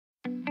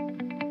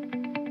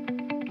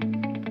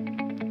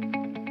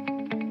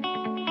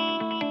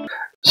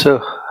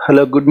So,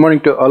 hello, good morning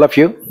to all of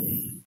you.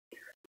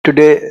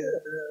 Today,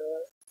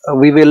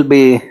 we will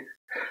be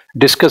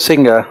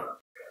discussing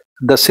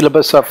the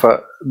syllabus of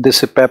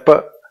this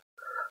paper,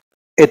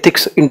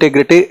 Ethics,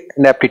 Integrity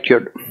and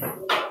Aptitude.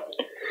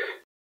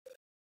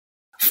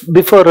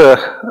 Before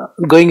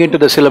going into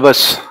the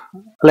syllabus,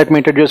 let me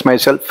introduce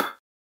myself.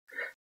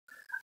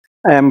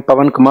 I am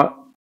Pavan Kumar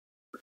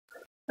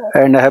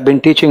and I have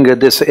been teaching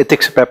this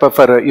ethics paper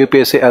for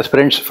UPSC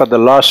aspirants for the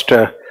last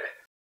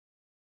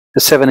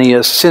 7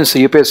 years, since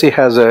UPSC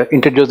has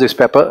introduced this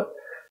paper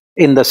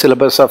in the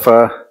syllabus of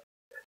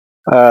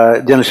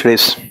General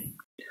Studies.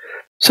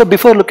 So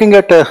before looking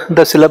at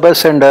the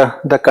syllabus and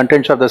the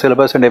contents of the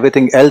syllabus and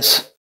everything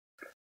else,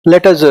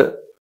 let us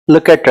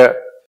look at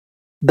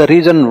the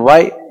reason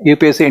why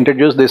UPSC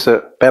introduced this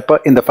paper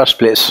in the first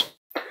place.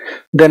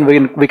 Then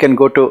we can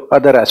go to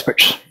other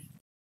aspects.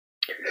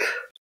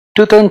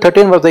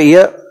 2013 was the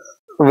year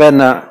when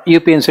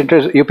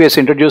UPSC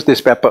introduced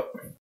this paper.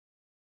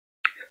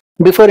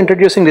 Before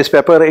introducing this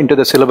paper into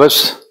the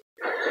syllabus,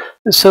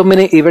 so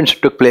many events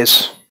took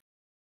place.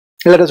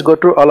 Let us go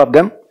through all of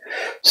them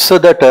so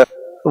that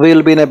we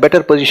will be in a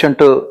better position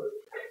to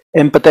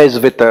empathize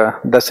with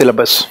the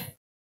syllabus.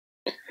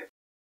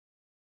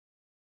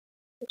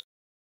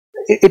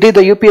 It is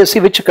the UPSC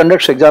which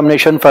conducts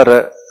examination for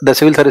the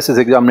civil services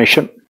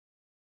examination.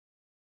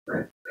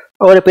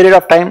 Over a period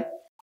of time,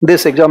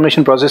 this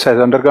examination process has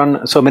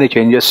undergone so many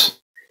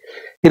changes.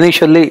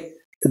 Initially,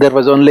 there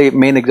was only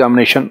main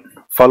examination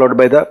followed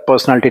by the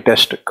personality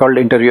test called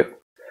interview.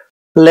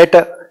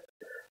 Later,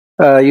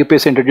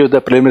 UPSC introduced the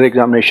preliminary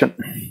examination.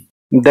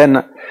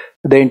 Then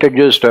they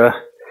introduced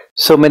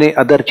so many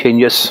other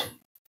changes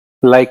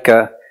like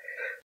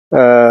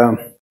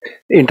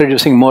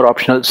introducing more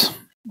optionals,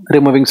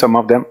 removing some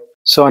of them,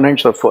 so on and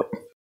so forth.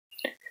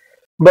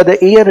 By the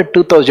year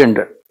 2000,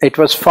 it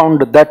was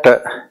found that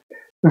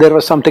there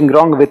was something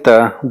wrong with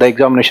the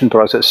examination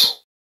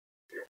process.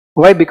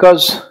 Why?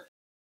 Because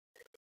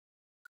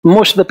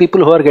most of the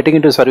people who are getting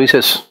into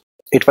services,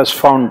 it was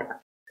found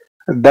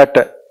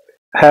that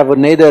have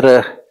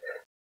neither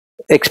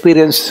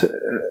experience,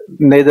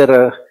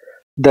 neither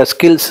the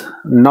skills,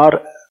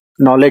 nor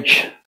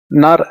knowledge,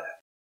 nor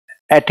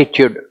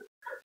attitude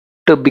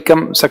to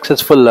become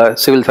successful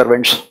civil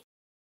servants.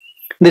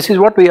 This is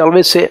what we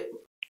always say.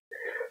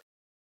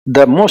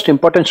 The most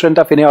important strength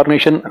of any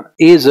organization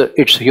is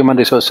its human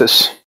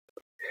resources.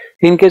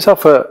 In case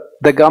of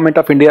the government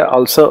of India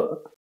also,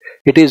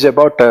 it is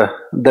about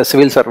the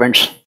civil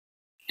servants.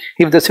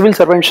 If the civil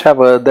servants have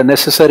the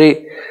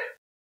necessary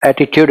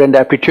attitude and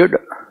aptitude,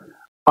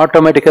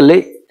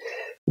 automatically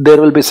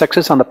there will be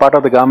success on the part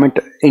of the government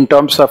in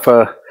terms of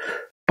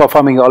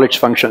performing all its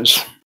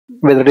functions,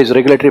 whether it is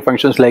regulatory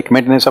functions like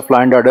maintenance of law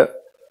and order,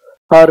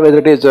 or whether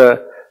it is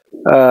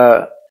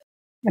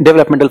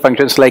developmental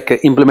functions like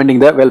implementing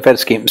the welfare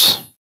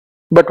schemes.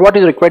 But what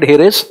is required here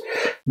is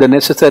the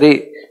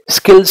necessary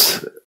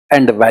skills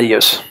and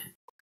values.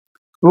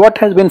 What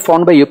has been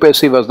found by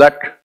UPSC was that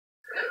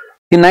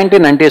in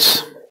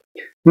 1990s,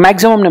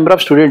 maximum number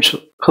of students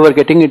who were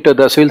getting into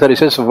the civil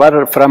services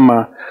were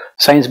from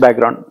science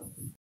background.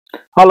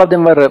 All of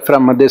them were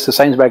from this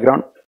science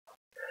background,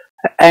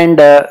 and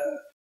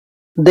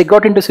they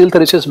got into civil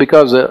services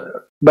because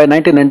by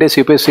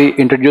 1990s UPSC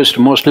introduced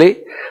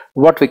mostly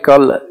what we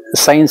call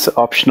science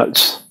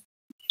optionals,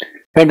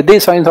 and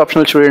these science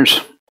optional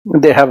students,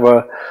 they have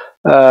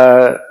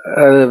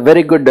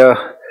very good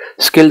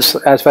skills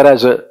as far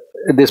as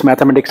this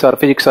mathematics or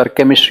physics or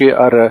chemistry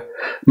or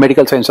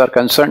medical science are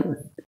concerned,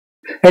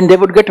 and they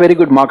would get very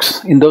good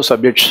marks in those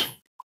subjects.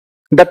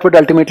 That would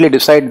ultimately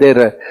decide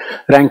their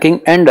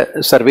ranking and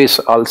service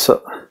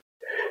also.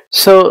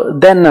 So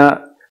then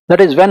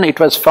that is when it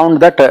was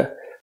found that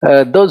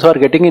those who are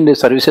getting into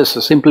services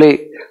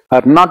simply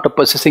are not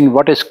possessing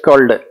what is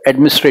called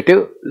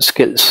administrative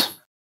skills.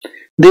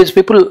 These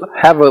people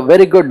have a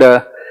very good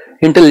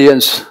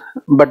intelligence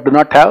but do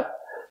not have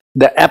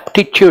the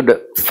aptitude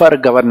for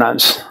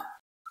governance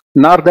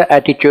nor the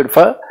attitude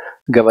for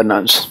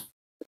governance,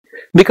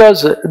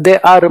 because they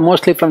are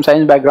mostly from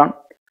science background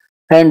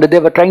and they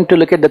were trying to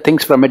look at the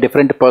things from a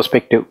different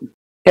perspective.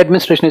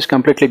 Administration is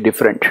completely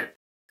different.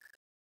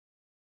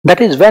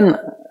 That is when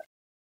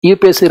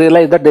UPSC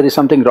realized that there is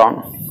something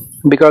wrong,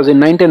 because in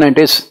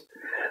 1990s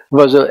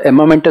was a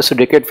momentous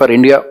decade for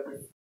India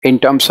in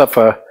terms of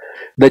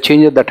the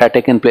changes that had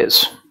taken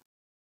place.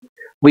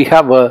 We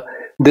have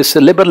this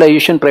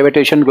liberalization,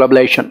 privatization,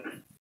 globalization.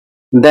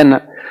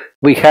 Then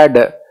we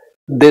had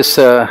this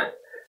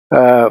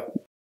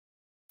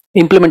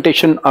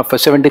implementation of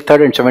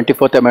 73rd and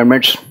 74th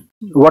amendments,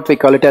 what we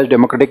call it as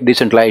democratic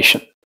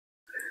decentralization.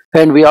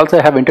 And we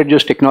also have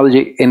introduced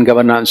technology in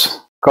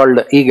governance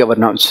called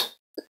e-governance.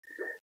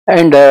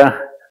 And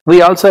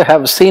we also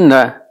have seen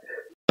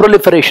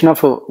proliferation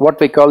of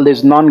what we call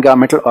these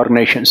non-governmental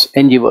organizations,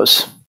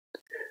 NGOs.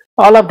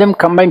 All of them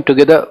combined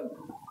together,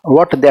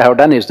 what they have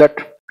done is that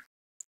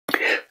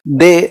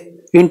they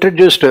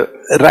introduced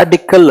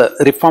radical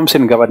reforms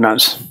in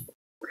governance.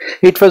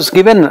 It was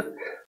again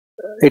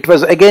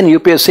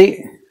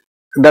UPSC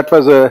That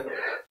was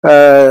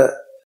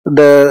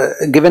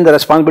given the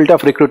responsibility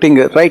of recruiting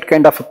the right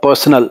kind of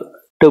personnel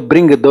to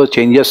bring those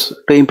changes,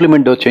 to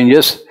implement those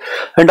changes,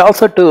 and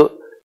also to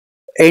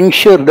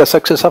ensure the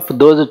success of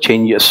those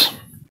changes.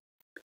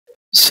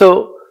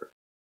 So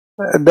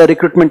the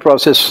recruitment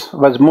process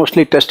was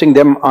mostly testing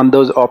them on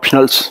those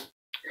optionals,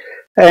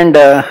 and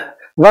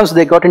once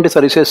they got into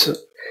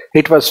services,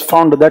 it was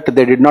found that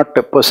they did not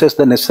possess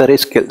the necessary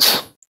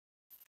skills.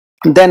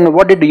 Then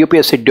what did the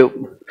UPSC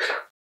do?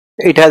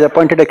 It has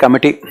appointed a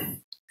committee.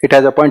 It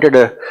has appointed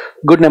a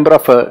good number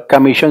of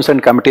commissions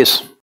and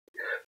committees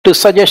to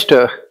suggest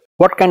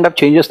what kind of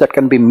changes that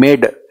can be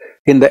made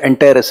in the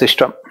entire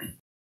system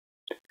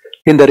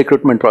in the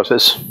recruitment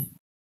process.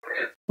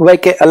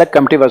 YK Alok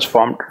committee was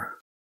formed.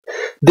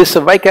 This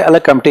YK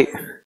Alok committee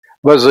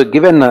was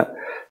given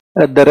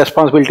the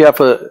responsibility of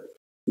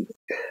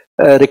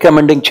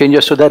recommending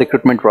changes to the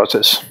recruitment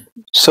process,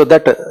 so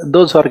that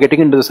those who are getting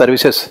into the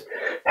services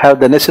have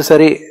the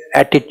necessary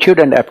attitude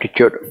and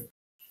aptitude.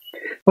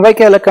 YK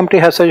Alok committee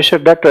has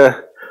suggested that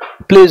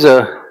please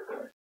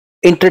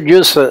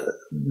introduce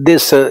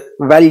these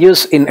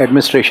values in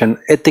administration,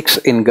 ethics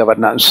in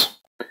governance.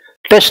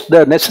 Test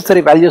the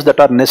necessary values that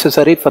are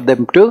necessary for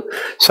them to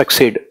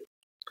succeed,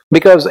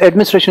 because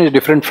administration is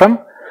different from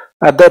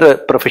other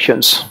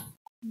professions.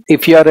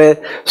 If you are a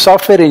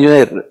software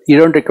engineer, you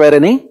don't require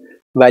any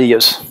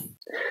values.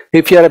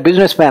 If you are a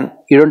businessman,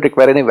 you don't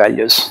require any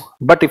values.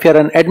 But if you are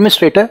an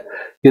administrator,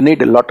 you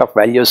need a lot of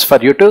values for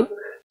you to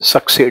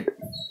succeed.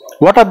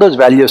 What are those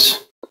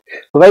values?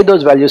 Why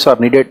those values are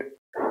needed?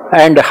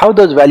 And how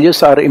those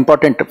values are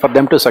important for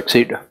them to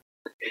succeed?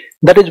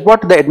 That is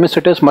what the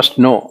administrators must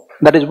know.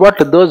 That is what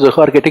those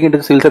who are getting into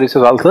the civil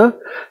services also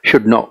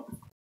should know.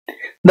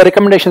 The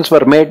recommendations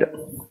were made,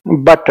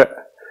 but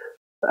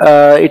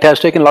it has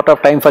taken a lot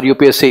of time for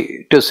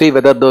UPSC to see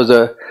whether those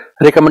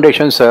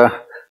recommendations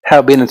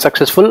have been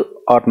successful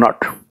or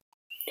not.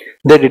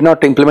 They did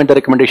not implement the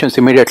recommendations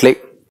immediately.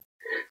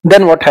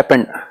 Then what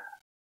happened?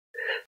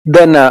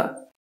 Then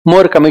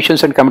more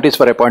commissions and committees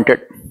were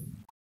appointed.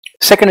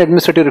 Second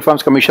Administrative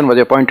Reforms Commission was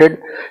appointed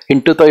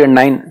in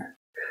 2009,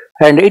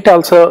 and it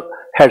also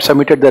had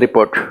submitted the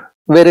report,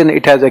 wherein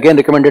it has again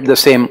recommended the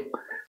same.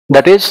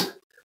 That is,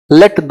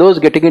 let those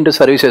getting into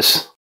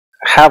services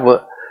have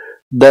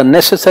the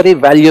necessary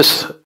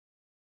values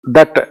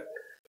that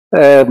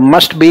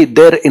must be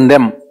there in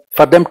them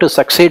for them to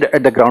succeed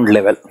at the ground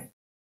level.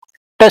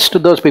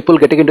 Test those people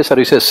getting into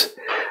services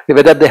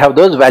whether they have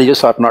those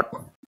values or not.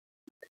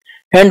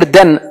 And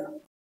then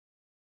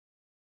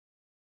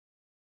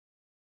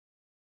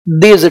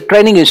these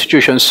training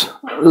institutions,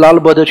 Lal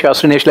Bahadur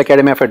Shastri National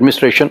Academy of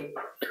Administration,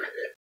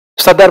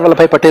 Sardar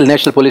Vallabhbhai Patel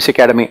National Police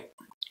Academy,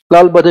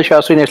 Lal Bahadur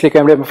Shastri National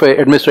Academy of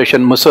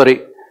Administration,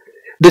 Mussoorie.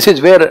 This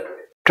is where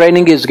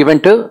training is given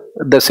to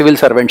the civil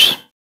servants,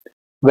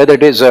 whether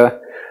it is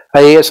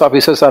IAS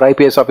officers or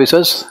IPS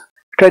officers,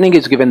 training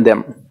is given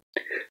them.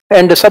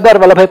 And Sardar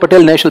Vallabhbhai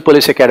Patel National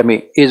Police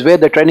Academy is where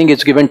the training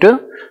is given to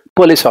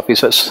police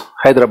officers,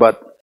 Hyderabad.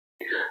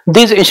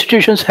 These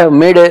institutions have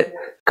made a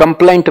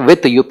complaint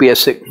with the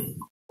UPSC.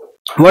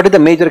 What is the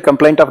major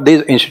complaint of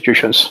these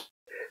institutions?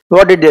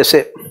 What did they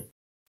say?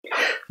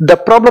 The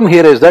problem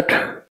here is that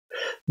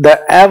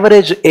the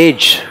average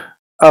age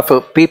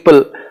of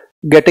people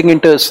getting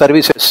into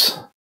services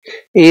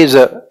is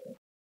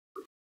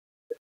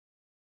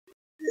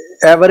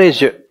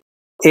average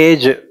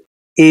age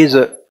is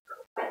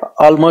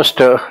almost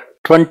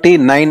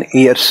 29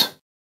 years.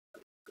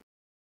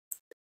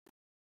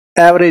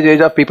 Average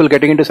age of people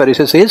getting into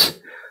services is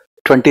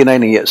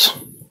 29 years.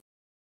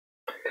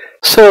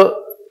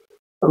 So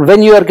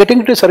when you are getting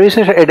into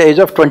services at the age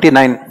of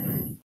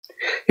 29,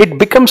 it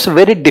becomes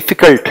very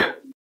difficult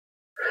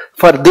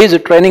for these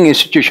training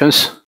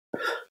institutions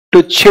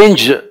to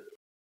change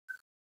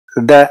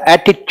the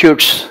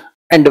attitudes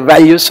and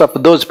values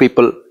of those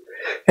people.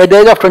 At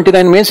the age of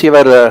 29 means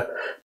your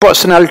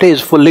personality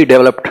is fully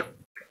developed.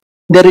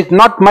 There is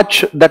not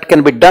much that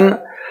can be done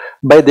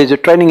by these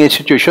training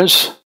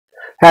institutions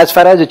as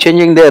far as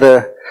changing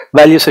their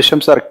value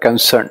systems are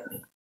concerned.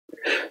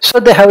 So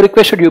they have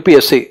requested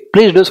UPSC,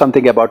 please do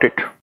something about it.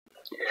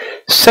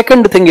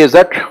 Second thing is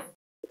that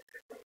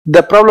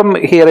the problem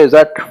here is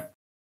that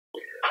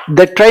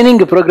the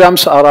training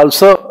programs are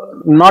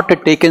also not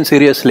taken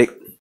seriously.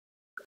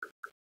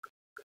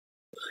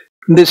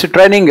 This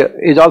training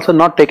is also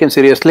not taken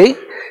seriously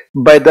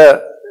by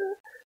the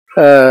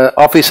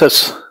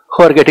officers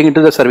who are getting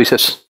into the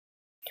services.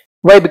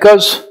 Why?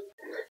 Because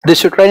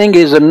this training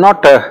is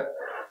not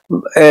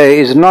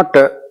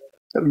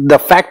the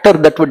factor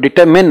that would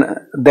determine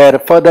their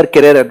further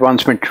career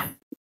advancement.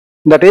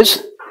 That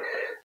is,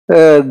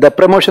 the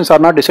promotions are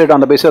not decided on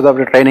the basis of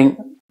the training.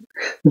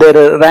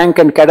 Their rank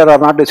and cadre are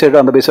not decided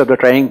on the basis of the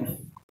training.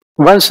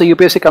 Once the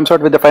UPSC comes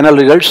out with the final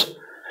results,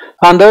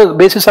 on the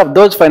basis of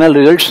those final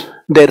results,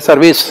 their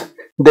service,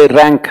 their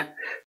rank,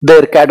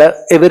 their cadre,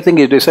 everything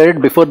is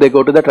decided before they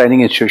go to the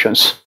training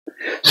institutions.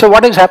 So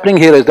what is happening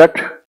here is that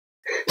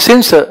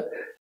since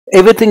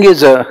everything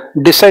is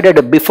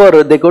decided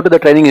before they go to the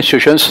training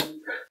institutions,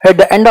 At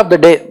the end of the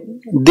day,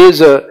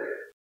 these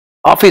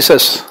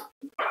officers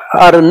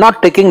are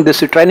not taking this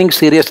training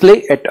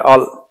seriously at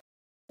all.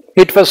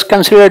 It was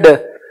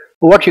considered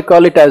what you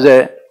call it as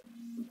a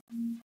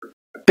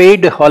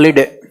paid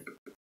holiday.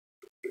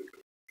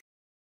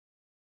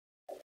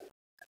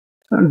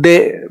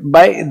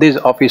 By these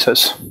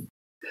officers.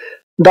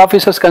 The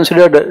officers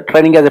considered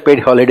training as a paid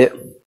holiday.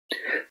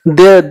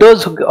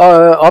 Those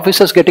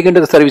officers getting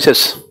into the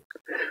services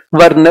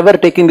were never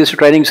taking this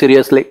training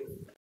seriously.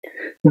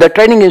 The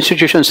training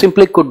institution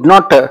simply could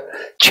not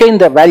change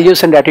the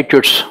values and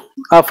attitudes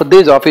of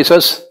these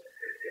officers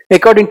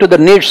according to the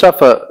needs of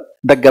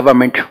the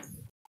government.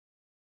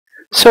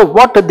 So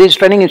what these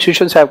training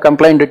institutions have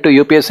complained to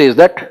UPSC is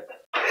that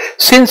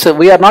since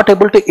we are not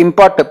able to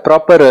impart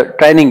proper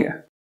training,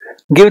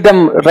 give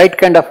them right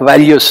kind of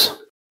values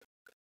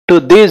to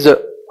these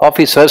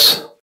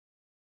officers,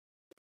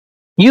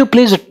 you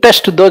please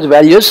test those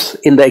values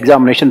in the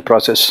examination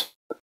process.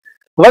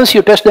 Once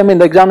you test them in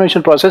the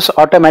examination process,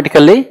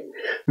 automatically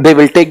they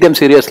will take them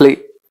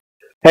seriously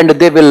and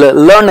they will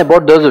learn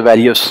about those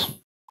values.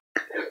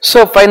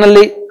 So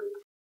finally,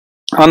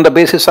 on the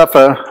basis of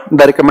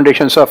the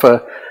recommendations of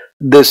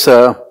this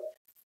YK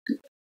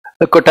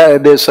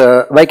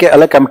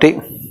Alok Committee,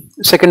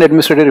 Second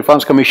Administrative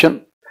Reforms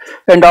Commission,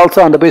 and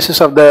also on the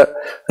basis of the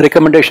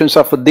recommendations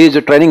of these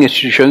training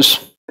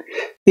institutions,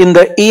 in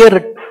the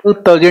year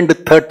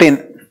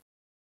 2013,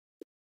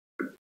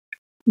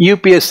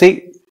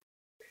 UPSC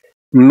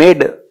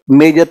made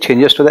major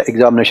changes to the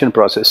examination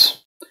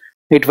process.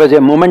 It was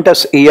a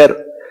momentous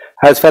year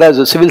as far as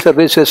the civil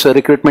services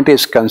recruitment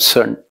is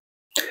concerned.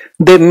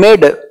 They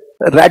made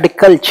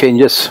radical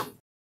changes,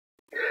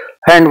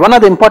 and one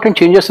of the important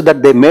changes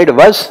that they made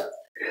was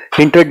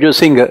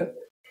introducing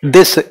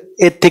this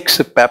ethics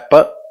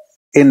paper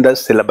in the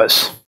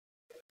syllabus.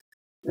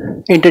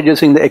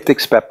 Introducing the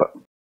ethics paper.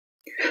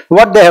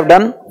 What they have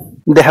done,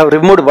 they have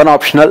removed one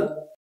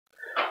optional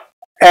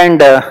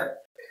and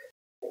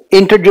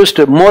introduced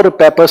more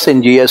papers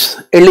in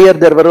GS. Earlier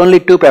there were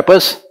only 2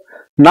 papers.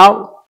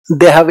 Now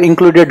they have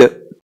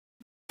included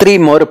 3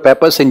 more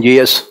papers in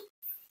GS.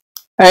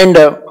 And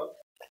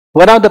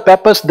one of the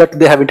papers that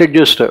they have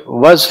introduced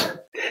was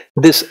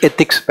this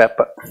ethics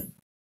paper.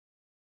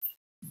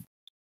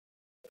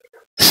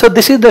 So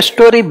this is the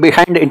story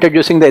behind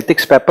introducing the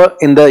ethics paper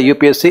in the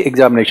UPSC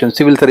examination,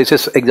 civil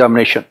services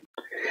examination.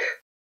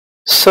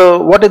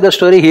 So what is the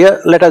story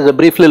here? Let us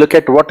briefly look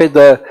at what are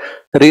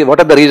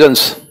the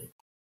reasons.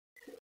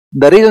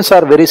 The reasons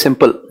are very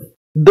simple.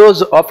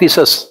 Those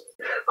officers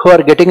who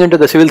are getting into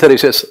the civil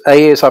services,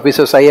 IAS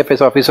officers,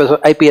 IFS officers,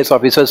 IPS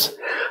officers,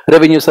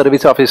 revenue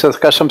service officers,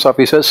 customs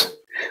officers,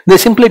 they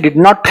simply did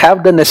not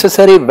have the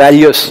necessary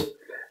values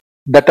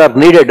that are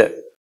needed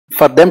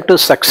for them to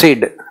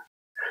succeed,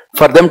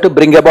 for them to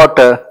bring about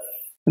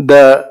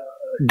the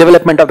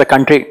development of the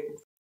country,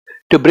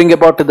 to bring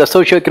about the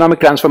socio-economic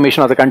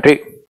transformation of the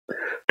country,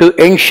 to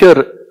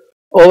ensure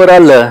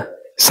overall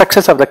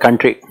success of the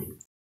country.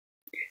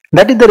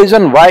 That is the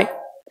reason why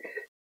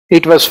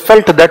it was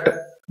felt that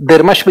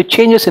there must be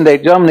changes in the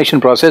examination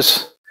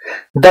process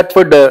that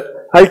would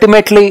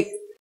ultimately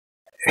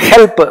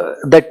help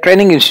the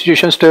training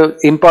institutions to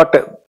impart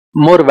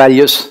more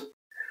values.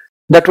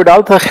 That would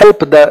also help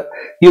the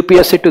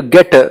UPSC to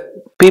get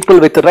people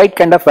with the right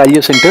kind of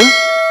values into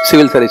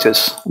civil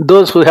services.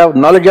 Those who have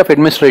knowledge of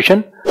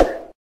administration,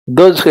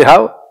 those who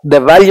have the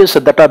values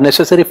that are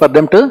necessary for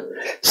them to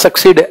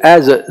succeed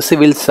as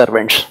civil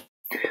servants.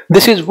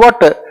 This is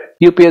what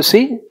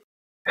UPSC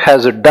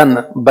has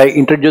done by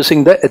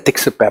introducing the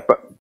ethics paper.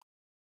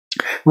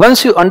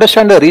 Once you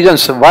understand the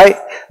reasons why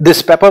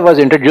this paper was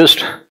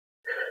introduced,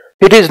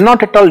 it is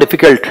not at all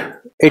difficult.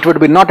 It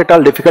would be not at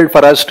all difficult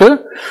for us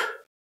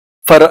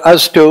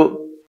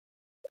to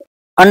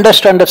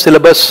understand the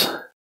syllabus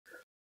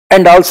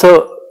and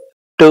also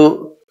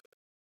to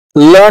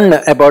learn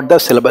about the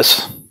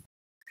syllabus.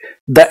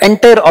 The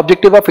entire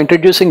objective of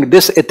introducing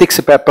this ethics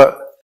paper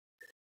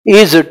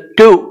is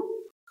to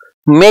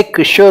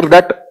make sure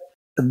that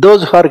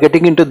those who are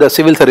getting into the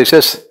civil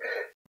services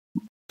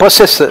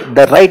possess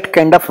the right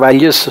kind of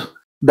values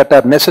that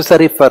are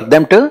necessary for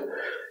them to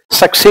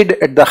succeed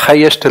at the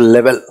highest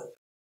level.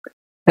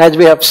 As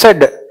we have said,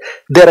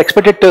 they are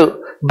expected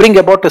to bring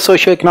about the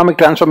socio-economic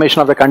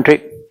transformation of the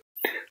country.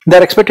 They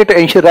are expected to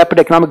ensure rapid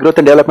economic growth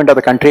and development of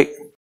the country.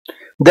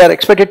 They are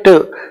expected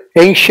to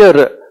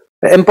ensure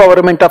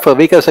empowerment of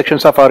weaker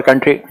sections of our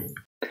country.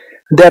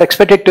 They are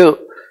expected to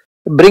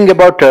bring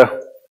about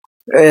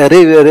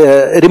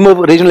remove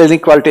regional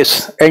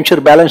inequalities, ensure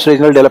balanced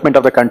regional development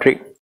of the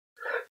country.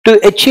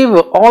 To achieve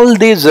all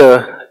these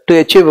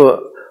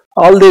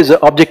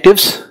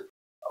objectives,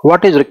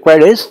 what is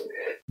required is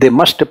they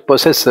must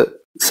possess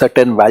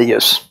certain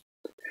values.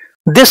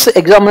 This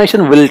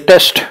examination will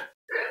test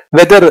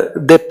whether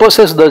they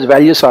possess those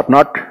values or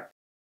not,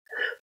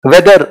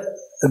 whether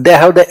they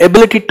have the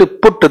ability to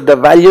put the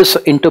values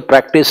into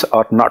practice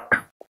or not.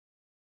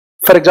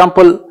 For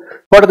example,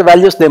 what are the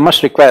values they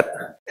must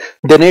require?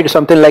 They need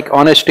something like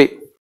honesty,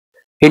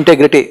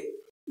 integrity,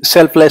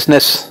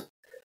 selflessness,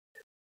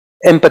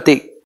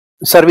 empathy,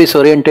 service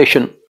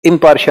orientation,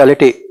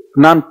 impartiality,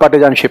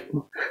 non-partisanship,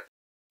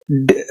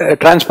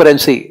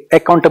 transparency,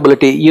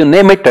 accountability, you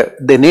name it,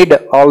 they need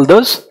all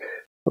those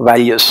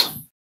values.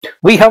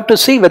 We have to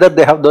see whether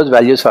they have those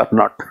values or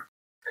not.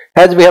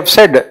 As we have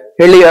said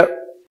earlier,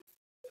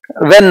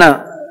 when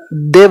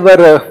they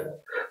were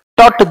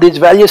taught these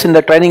values in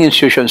the training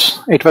institutions,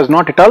 it was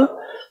not at all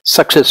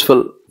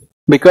successful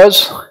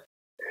because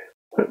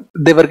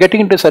they were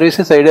getting into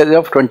services at the age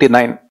of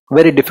 29.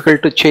 Very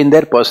difficult to change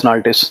their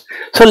personalities.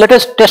 So let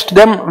us test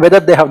them whether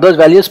they have those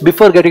values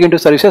before getting into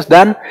services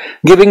than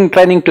giving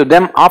training to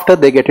them after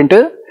they get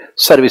into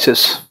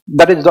services.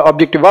 That is the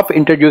objective of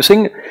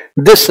introducing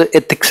this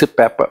ethics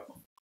paper.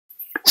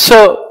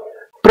 So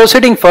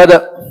proceeding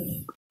further,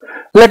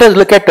 let us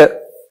look at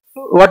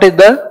what is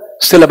the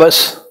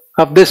syllabus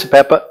of this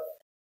paper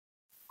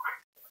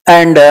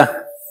and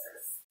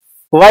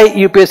why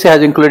UPSC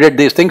has included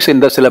these things in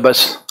the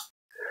syllabus.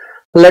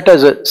 Let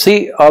us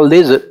see all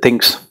these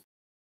things.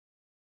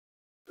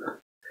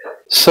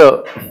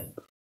 So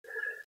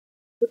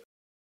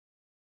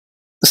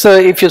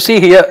if you see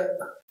here,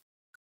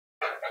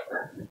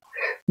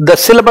 the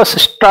syllabus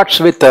starts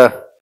with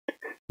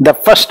the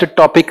first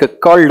topic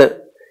called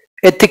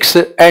ethics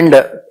and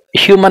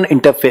human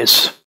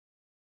interface.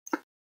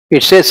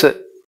 It says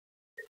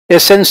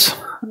essence,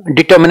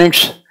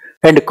 determinants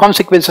and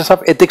consequences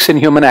of ethics in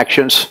human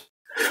actions,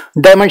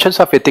 dimensions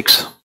of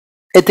ethics,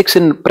 ethics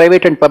in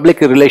private and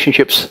public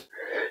relationships,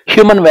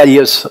 human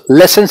values,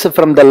 lessons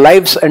from the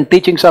lives and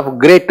teachings of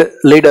great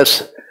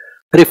leaders,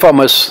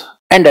 reformers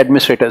and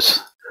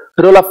administrators,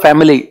 role of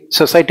family,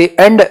 society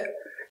and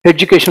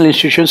educational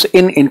institutions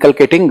in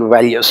inculcating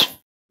values.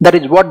 That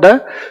is what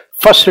the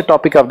first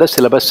topic of the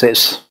syllabus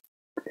says.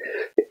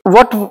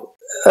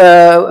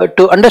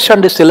 To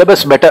understand the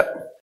syllabus better,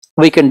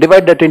 we can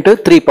divide that into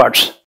three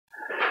parts.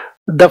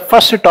 The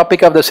first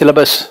topic of the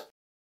syllabus,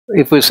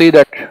 if we see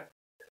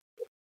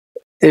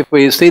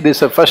this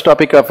first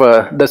topic of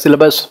the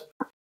syllabus,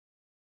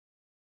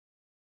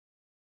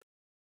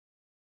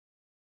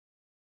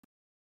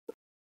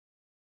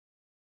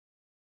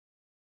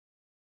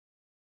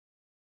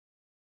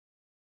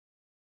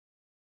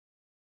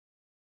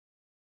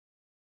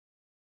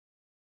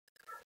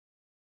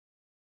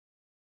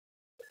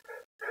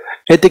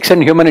 ethics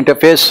and human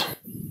interface.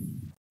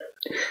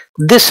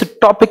 This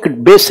topic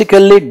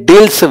basically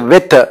deals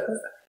with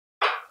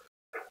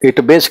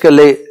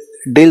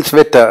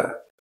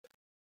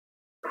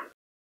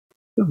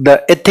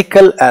the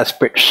ethical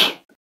aspects.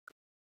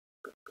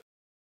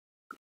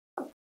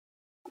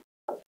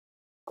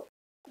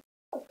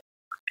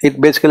 It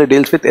basically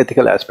deals with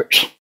ethical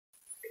aspects.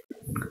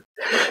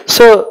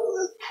 So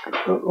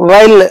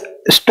while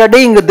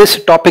studying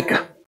this topic,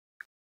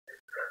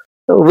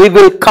 we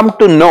will come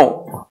to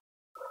know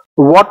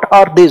what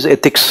are these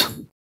ethics,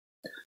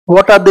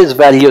 what are these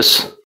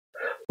values,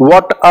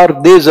 what are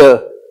these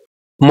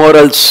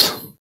morals.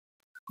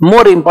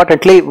 More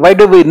importantly, why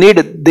do we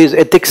need these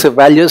ethics,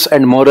 values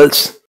and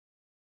morals?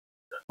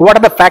 What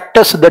are the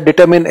factors that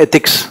determine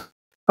ethics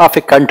of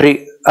a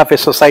country, of a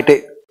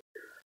society?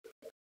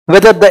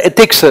 Whether the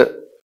ethics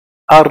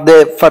are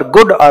they for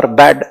good or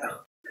bad,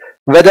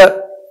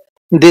 whether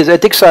these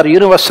ethics are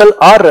universal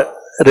or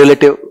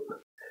relative,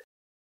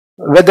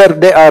 whether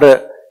they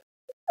are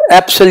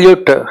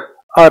absolute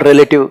or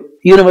relative,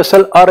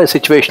 universal or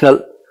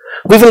situational.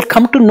 We will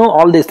come to know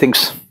all these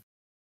things.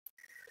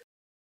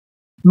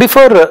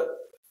 Before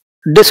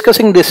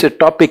discussing this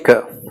topic,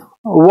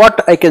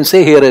 what I can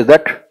say here is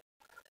that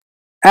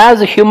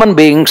as human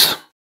beings,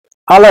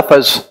 all of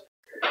us,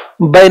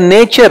 by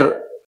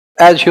nature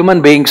as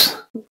human beings,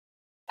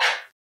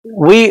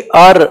 we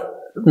are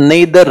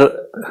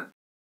neither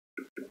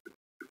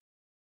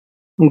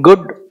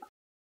good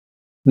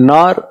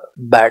nor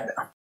bad.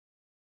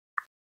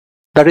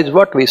 That is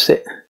what we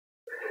say.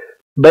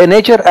 By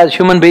nature as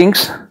human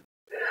beings,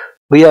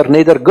 we are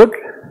neither good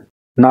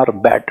nor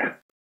bad.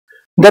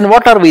 Then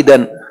what are we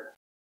then?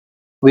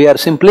 We are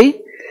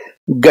simply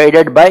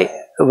guided by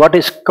what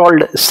is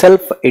called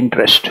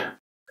self-interest.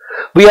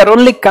 We are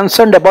only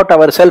concerned about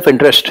our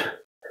self-interest.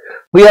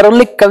 We are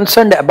only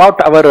concerned about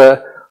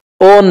our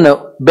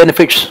own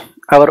benefits,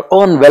 our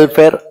own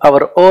welfare,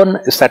 our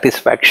own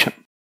satisfaction.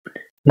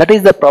 That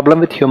is the problem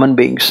with human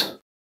beings.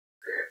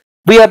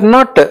 We are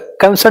not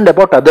concerned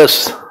about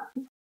others.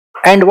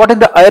 And what is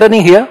the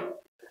irony here?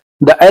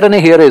 The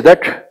irony here is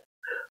that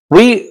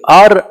we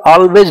are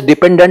always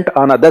dependent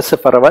on others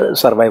for our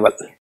survival.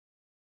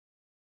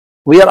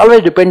 We are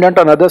always dependent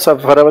on others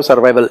for our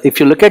survival. If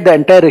you look at the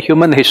entire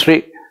human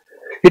history,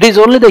 it is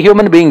only the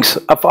human beings,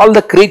 of all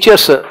the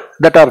creatures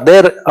that are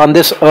there on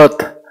this earth,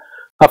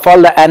 of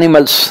all the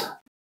animals,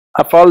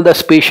 of all the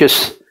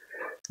species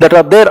that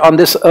are there on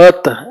this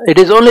earth, it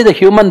is only the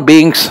human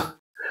beings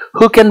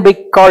who can be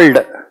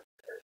called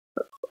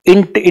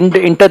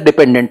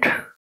interdependent.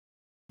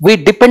 We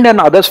depend on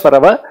others for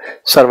our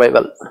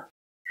survival.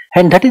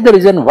 And that is the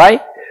reason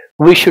why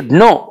we should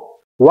know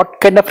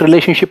what kind of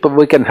relationship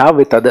we can have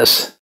with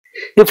others.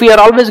 If we are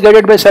always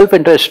guided by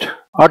self-interest,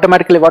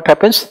 automatically what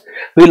happens?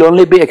 We will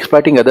only be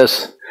exploiting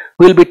others.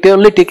 We will be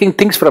only taking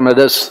things from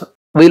others.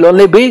 We will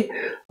only be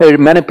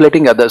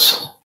manipulating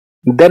others.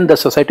 Then the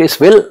societies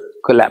will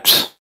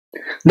collapse.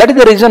 That is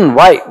the reason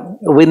why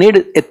we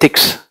need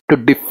ethics to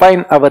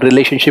define our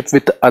relationship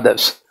with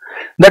others.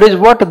 That is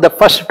what the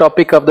first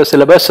topic of the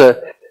syllabus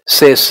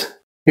says.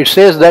 It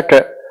says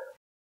that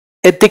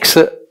ethics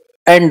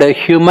and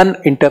human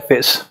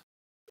interface.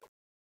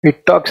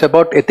 It talks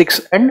about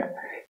ethics and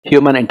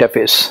human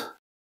interface.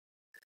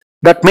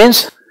 That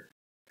means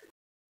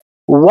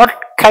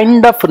what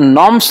kind of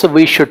norms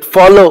we should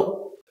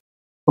follow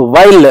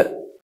while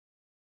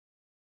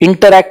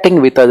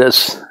interacting with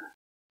others,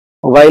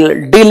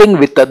 while dealing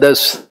with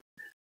others,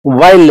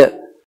 while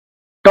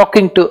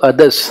talking to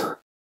others,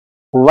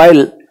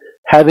 while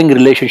having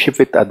relationship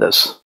with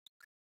others.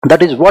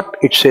 That is what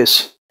it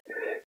says.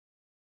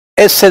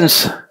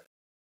 Essence,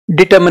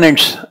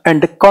 determinants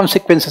and the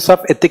consequences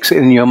of ethics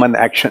in human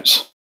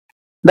actions.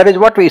 That is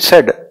what we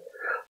said.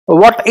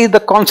 What is the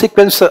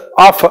consequence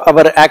of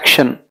our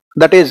action?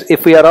 That is,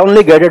 if we are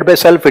only guided by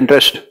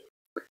self-interest,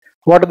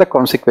 what are the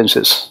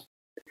consequences?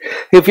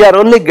 If we are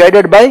only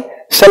guided by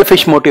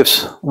selfish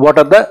motives, what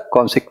are the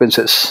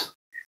consequences?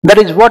 That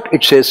is what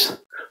it says.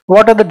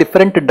 What are the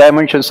different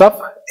dimensions of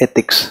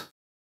ethics?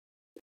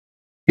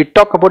 We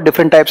talk about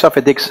different types of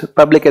ethics: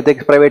 public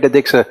ethics, private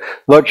ethics,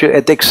 virtue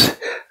ethics,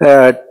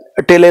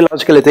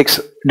 teleological ethics,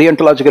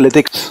 deontological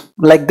ethics.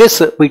 Like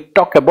this, we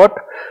talk about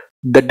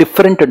the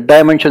different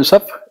dimensions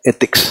of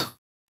ethics.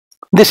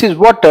 This is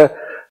what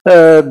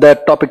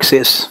the topic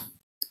says.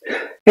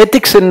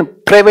 Ethics in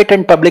private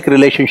and public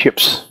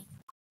relationships.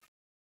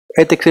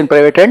 Ethics in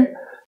private and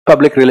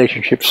public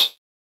relationships.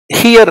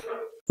 Here,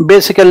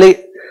 basically,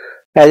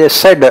 as I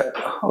said,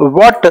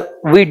 what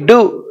we do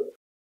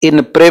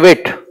in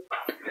private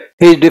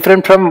is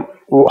different from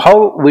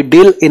how we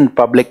deal in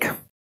public.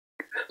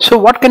 So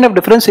what kind of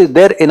difference is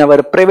there in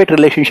our private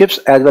relationships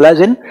as well as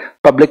in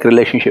public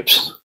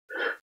relationships?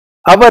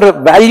 Our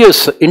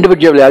values,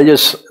 individual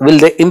values, will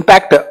they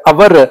impact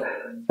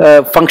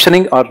our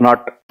functioning or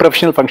not,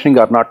 professional functioning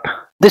or not?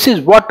 This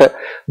is what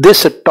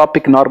this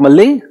topic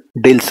normally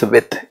deals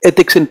with,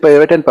 ethics in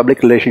private and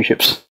public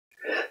relationships.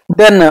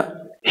 Then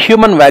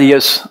human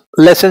values,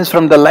 lessons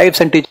from the lives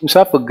and teachings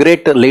of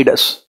great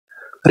leaders,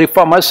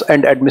 reformers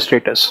and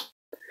administrators.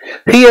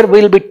 Here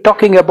we will be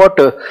talking about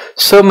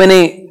so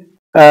many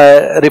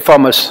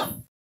reformers.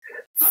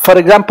 For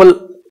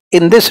example,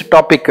 in this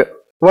topic,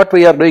 what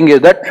we are doing is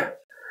that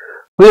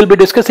we will be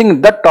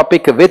discussing that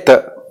topic with,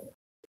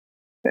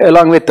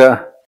 along with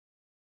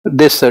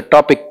this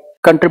topic,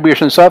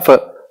 contributions of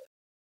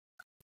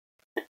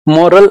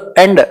moral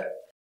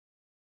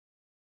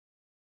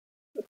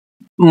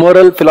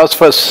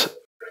philosophers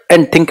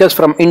and thinkers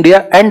from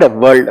India and the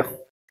world.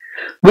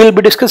 We will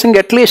be discussing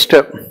at least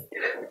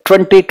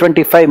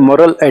 20-25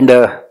 moral and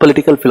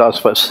political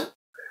philosophers,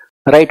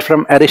 right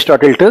from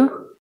Aristotle to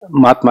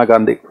Mahatma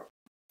Gandhi,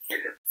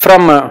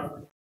 from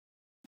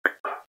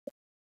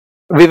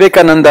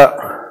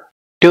Vivekananda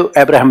to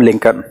Abraham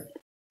Lincoln,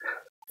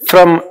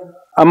 from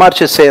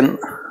Amartya Sen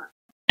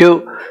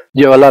to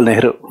Jawaharlal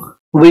Nehru.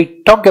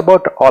 We talk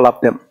about all of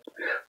them.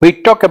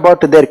 We talk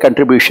about their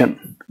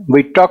contribution.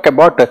 We talk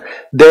about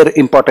their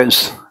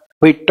importance.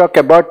 We talk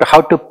about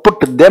how to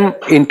put them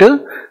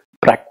into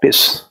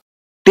practice.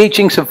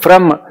 Teachings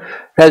from,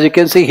 as you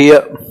can see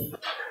here,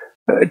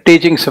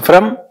 teachings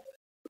from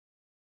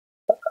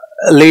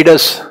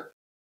leaders,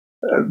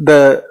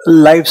 the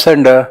lives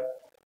and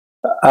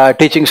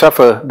teachings of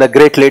the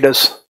great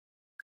leaders,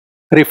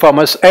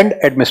 reformers and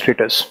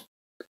administrators.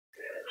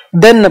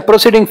 Then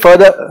proceeding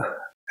further,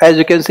 as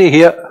you can see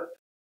here,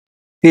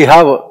 we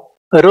have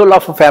a role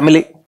of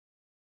family,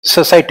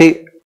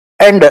 society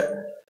and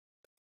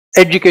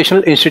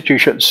educational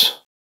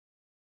institutions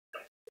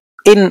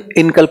in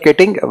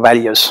inculcating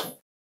values.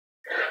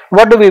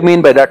 What do we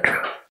mean by that?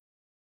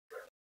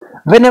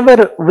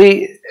 Whenever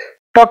we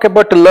talk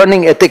about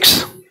learning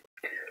ethics,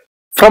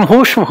 from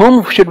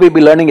whom should we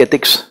be learning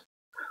ethics?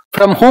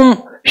 From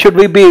whom should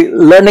we be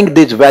learning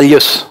these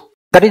values?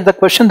 That is the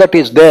question that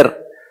is there.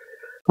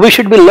 We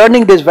should be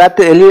learning these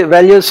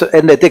values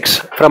and ethics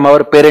from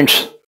our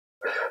parents,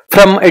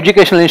 from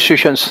educational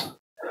institutions,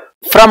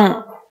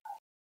 from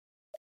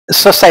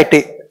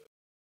society.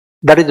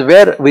 That is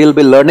where we will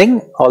be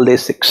learning all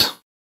these things.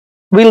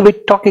 We will be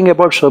talking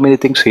about so many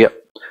things here.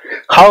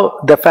 How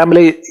the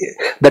family,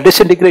 the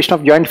disintegration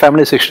of joint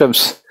family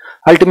systems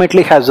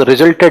ultimately has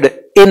resulted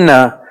in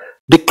a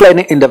decline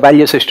in the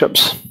value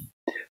systems.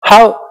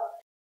 How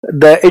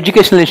the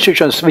educational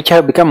institutions, which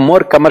have become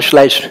more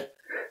commercialized,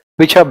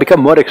 which have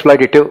become more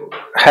exploitative,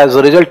 has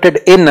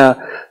resulted in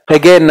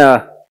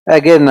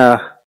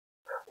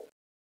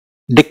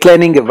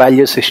declining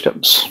value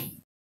systems.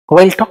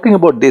 While talking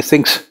about these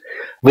things,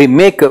 we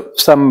make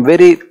some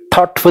very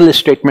thoughtful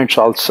statements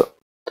also.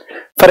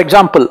 For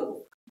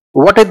example,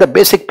 what is the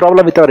basic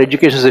problem with our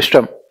education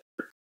system?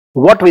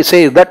 What we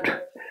say is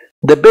that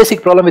the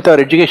basic problem with our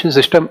education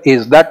system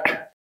is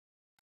that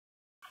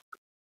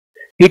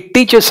it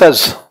teaches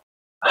us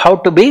how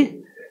to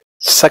be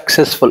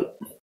successful.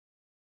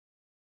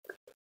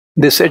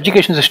 This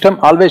education system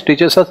always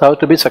teaches us how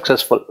to be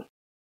successful.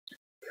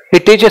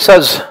 It teaches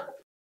us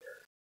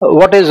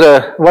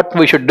what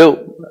we should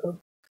do.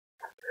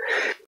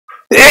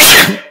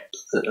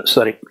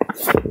 Sorry.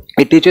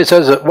 It teaches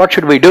us what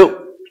should we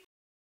do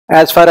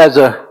as far as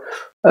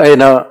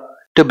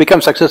to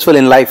become successful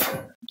in life.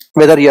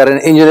 Whether you are an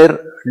engineer,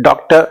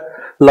 doctor,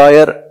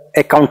 lawyer,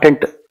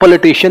 accountant,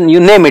 politician, you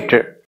name it.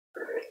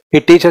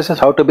 It teaches us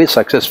how to be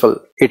successful.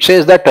 It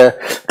says that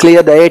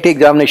clear the IIT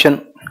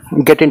examination,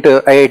 get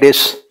into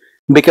IITs,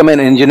 become an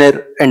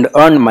engineer and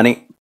earn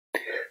money.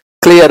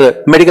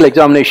 Clear medical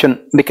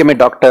examination, become a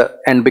doctor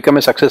and become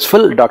a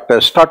successful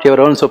doctor. Start your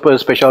own super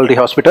specialty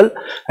hospital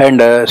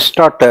and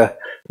start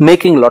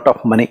making a lot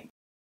of money.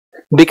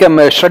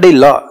 Study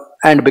law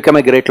and become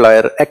a great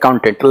lawyer,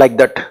 accountant, like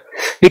that.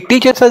 It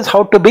teaches us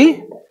how to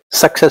be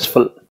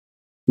successful.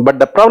 But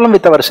the problem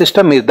with our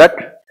system is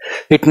that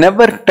it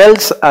never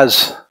tells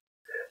us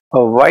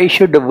why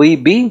should we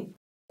be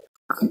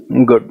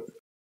good.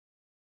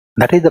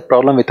 That is the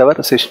problem with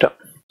our system.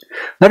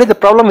 That is the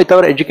problem with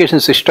our education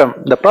system.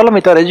 The problem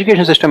with our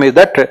education system is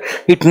that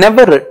it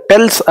never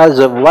tells us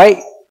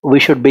why we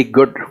should be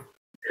good.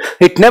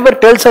 It never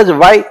tells us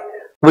why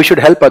we should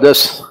help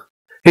others.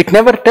 It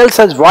never tells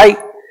us why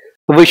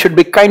we should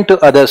be kind to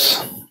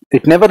others.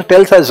 It never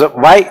tells us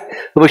why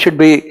we should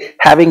be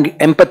having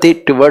empathy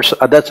towards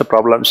others'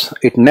 problems.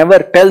 It never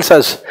tells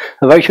us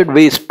why should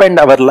we spend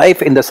our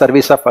life in the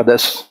service of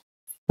others.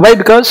 Why?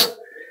 Because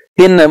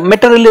in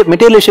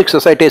materialistic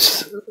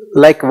societies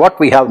like what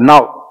we have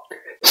now,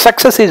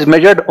 success is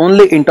measured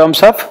only in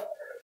terms of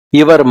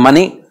your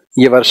money,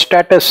 your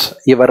status,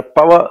 your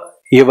power,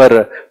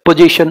 your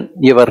position,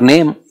 your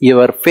name,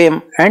 your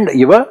fame, and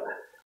your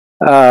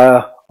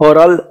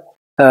overall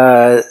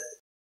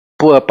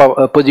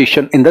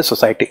position in the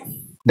society.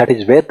 That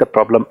is where the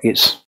problem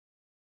is.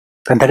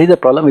 And that is the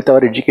problem with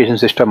our education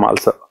system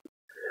also.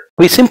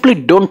 We simply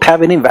don't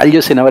have any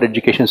values in our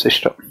education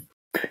system.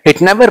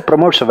 It never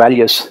promotes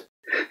values.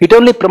 It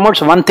only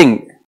promotes one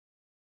thing.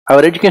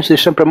 Our education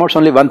system promotes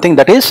only one thing,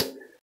 that is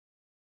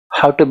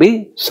how to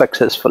be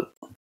successful.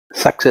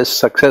 Success,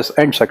 success,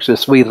 and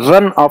success. We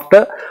run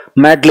after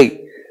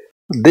madly.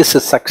 This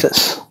is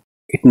success.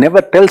 It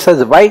never tells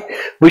us why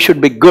we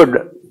should be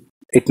good.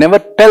 It never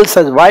tells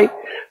us why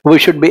we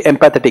should be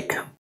empathetic.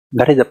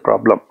 That is the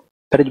problem.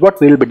 That is what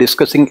we will be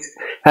discussing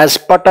as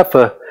part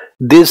of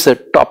this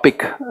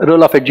topic,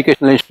 role of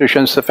educational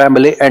institutions,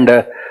 family, and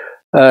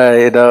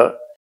the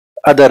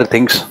other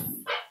things.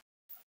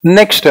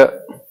 Next,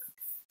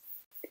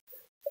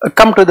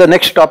 come to the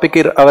next topic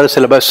in our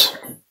syllabus.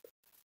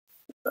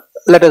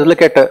 Let us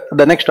look at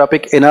the next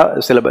topic in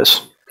our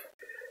syllabus.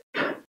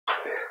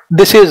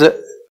 This is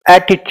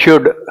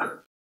attitude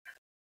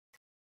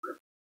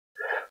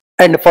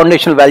and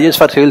foundational values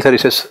for civil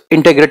services: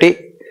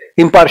 integrity,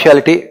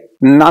 impartiality,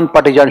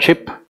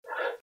 non-partisanship,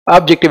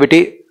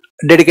 objectivity,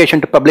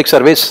 dedication to public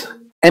service,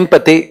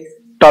 empathy,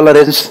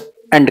 tolerance,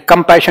 and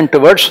compassion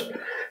towards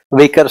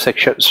weaker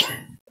sections.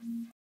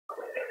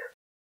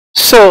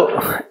 So,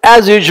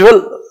 as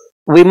usual,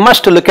 we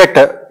must look at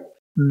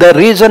the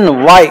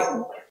reason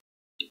why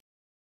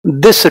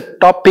this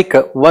topic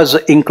was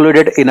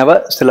included in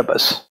our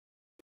syllabus.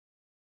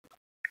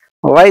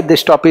 Why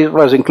this topic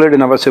was included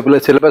in our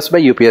syllabus by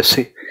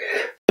UPSC.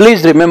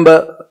 Please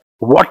remember,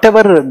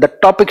 whatever the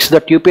topics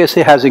that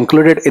UPSC has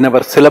included in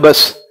our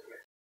syllabus,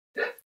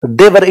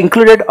 they were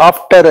included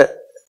after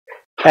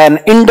an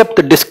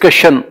in-depth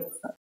discussion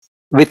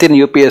within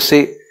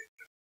UPSC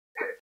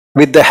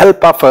with the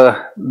help of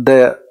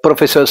the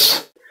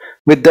professors,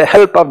 with the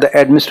help of the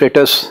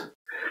administrators,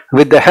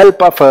 with the help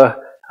of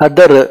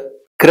other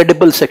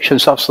credible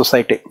sections of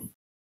society.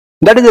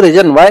 That is the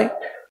reason why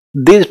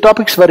these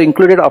topics were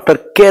included after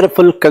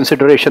careful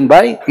consideration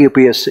by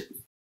UPSC.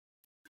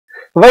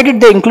 Why did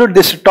they include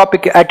this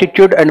topic,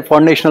 attitude and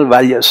foundational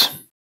values?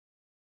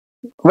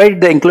 Why did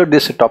they include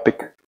this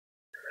topic?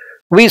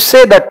 We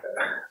say that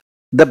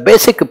the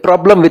basic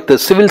problem with the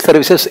civil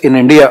services in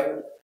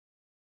India,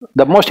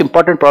 the most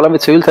important problem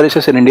with civil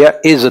services in India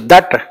is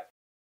that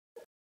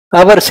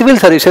our civil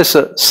services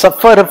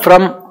suffer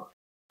from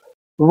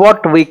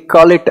what we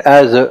call it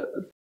as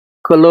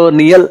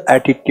colonial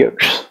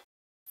attitudes.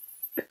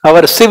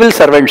 Our civil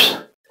servants,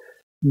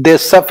 they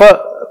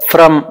suffer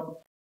from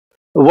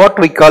what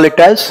we call it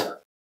as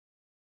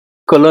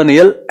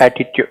colonial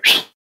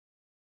attitudes.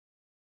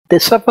 They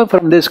suffer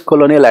from these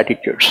colonial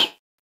attitudes.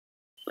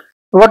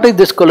 What is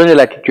this colonial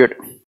attitude?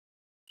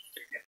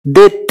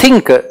 They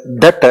think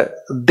that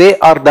they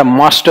are the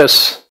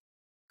masters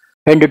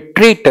and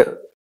treat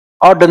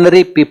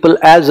ordinary people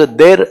as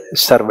their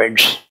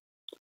servants.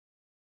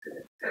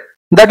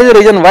 That is the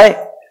reason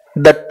why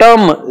the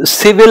term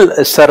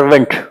civil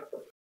servant,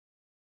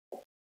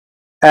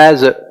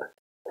 as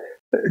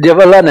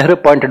Jawaharlal Nehru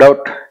pointed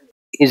out,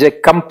 is a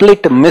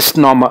complete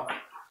misnomer.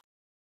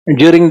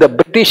 During the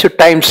British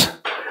times,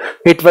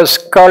 it was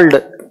called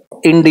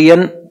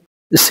Indian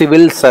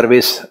Civil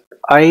Service,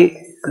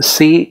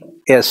 ICS.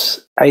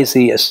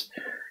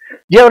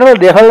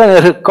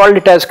 Jawaharlal called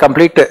it as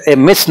complete a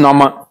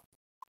misnomer.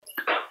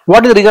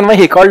 What is the reason why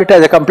he called it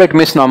as a complete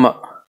misnomer?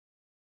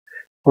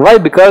 Why?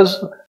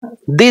 Because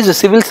these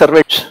civil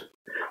servants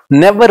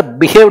never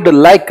behaved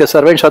like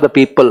servants of the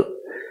people.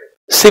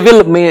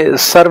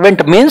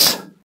 Servant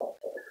means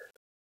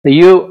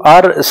you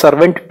are a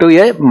servant to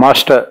a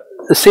master.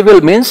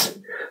 Civil means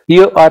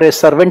you are a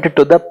servant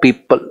to the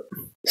people.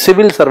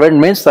 Civil servant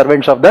means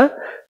servants of the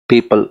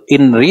people.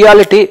 In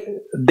reality,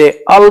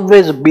 they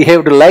always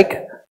behaved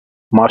like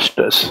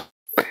masters.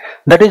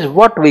 That is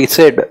what we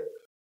said.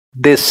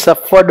 They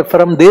suffered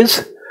from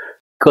these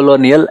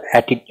colonial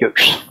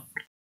attitudes.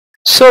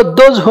 So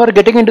those who are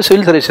getting into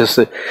civil services,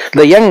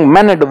 the young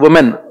men and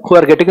women who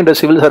are getting into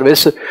civil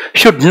service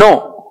should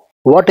know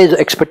what is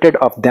expected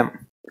of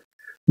them.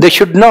 They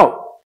should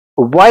know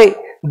why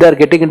they are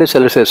getting into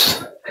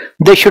services.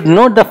 They should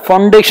know the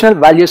foundational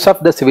values of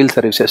the civil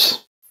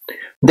services.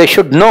 They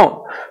should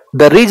know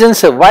the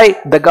reasons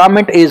why the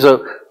government is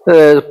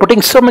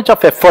putting so much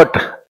of effort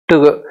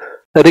to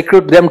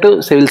recruit them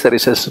to civil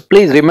services.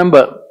 Please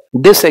remember,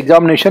 this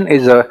examination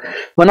is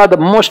one of the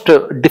most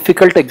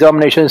difficult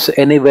examinations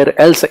anywhere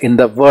else in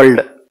the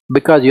world,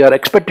 because you are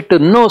expected to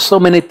know so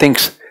many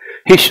things: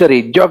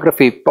 history,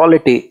 geography,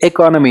 polity,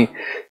 economy,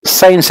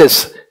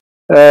 sciences,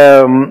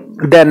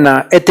 then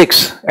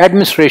ethics,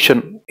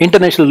 administration,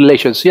 international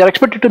relations. You are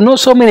expected to know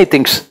so many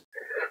things.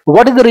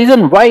 What is the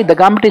reason why the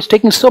government is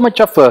taking so much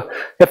of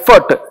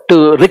effort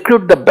to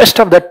recruit the best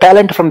of the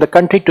talent from the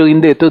country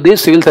to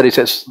these civil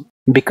services?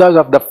 Because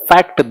of the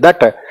fact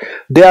that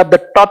they are the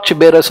torch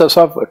bearers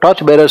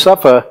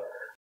of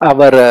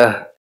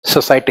our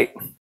society.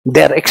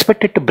 They are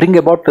expected to bring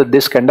about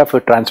this kind of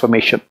a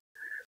transformation.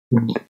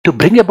 To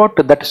bring about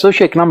that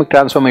socio-economic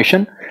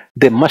transformation,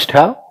 they must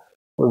have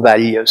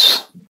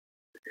values.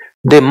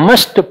 They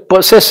must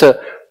possess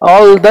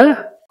all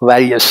the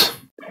values.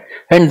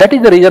 And that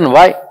is the reason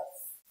why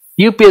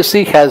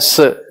UPSC has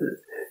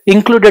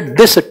included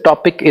this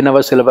topic in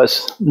our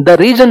syllabus. The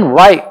reason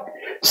why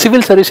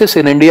civil services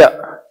in India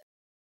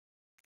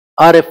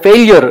are a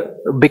failure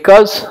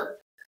because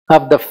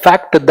of the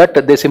fact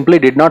that they simply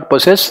did not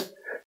possess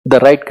the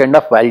right kind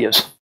of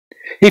values.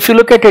 If you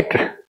look at it,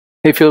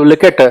 if you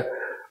look at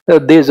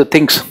these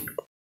things,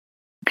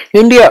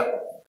 India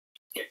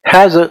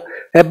has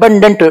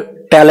abundant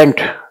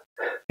talent.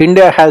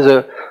 India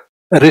has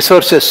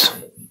resources.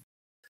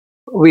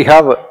 We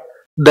have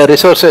the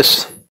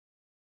resources.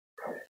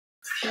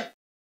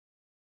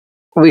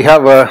 We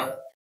have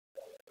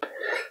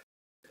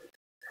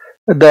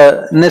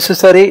the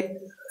necessary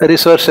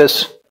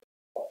resources.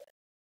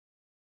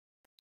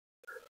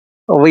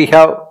 We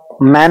have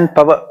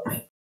manpower.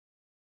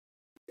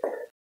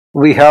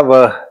 We have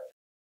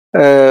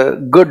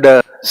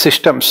good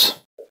systems.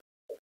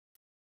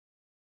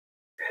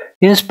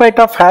 In spite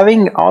of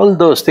having all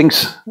those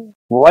things,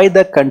 why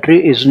the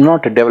country is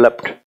not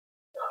developed?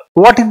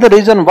 What is the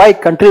reason why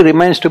country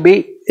remains to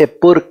be a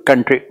poor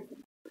country?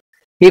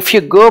 If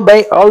you go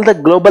by all the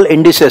global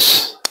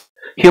indices,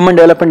 Human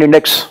Development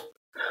Index,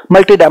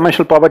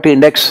 Multidimensional Poverty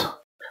Index,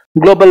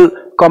 Global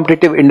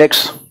Competitive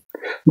Index,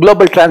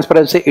 Global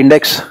Transparency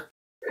Index,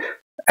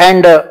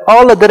 and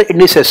all other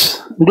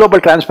indices, Global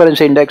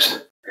Transparency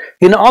Index,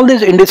 in all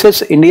these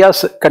indices, India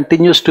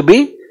continues to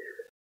be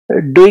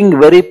doing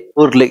very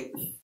poorly.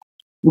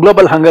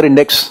 Global Hunger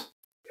Index.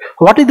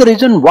 What is the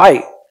reason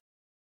why?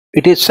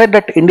 It is said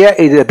that India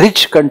is a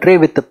rich country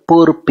with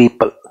poor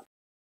people.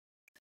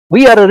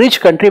 We are a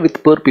rich country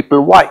with poor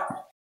people. Why?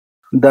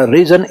 The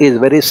reason is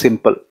very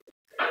simple.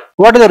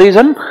 What is the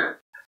reason?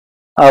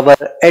 Our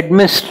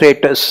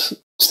administrators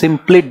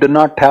simply do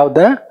not have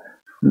the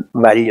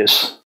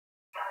values.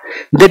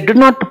 They do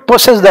not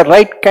possess the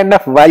right kind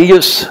of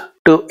values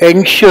to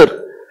ensure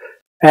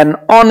an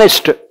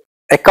honest,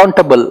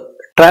 accountable,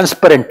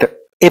 transparent,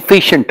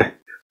 efficient,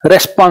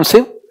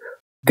 responsive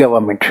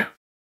government.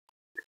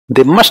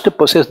 They must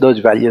possess those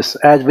values.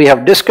 As we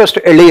have discussed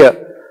earlier,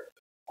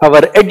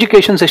 our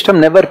education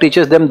system never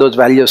teaches them those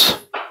values.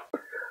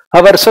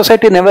 Our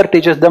society never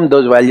teaches them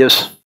those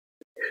values.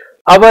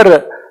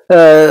 Our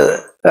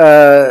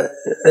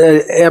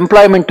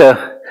employment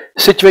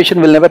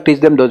situation will never teach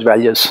them those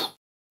values.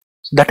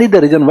 That is the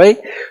reason why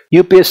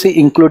UPSC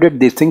included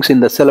these things in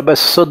the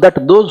syllabus, so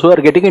that those who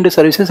are getting into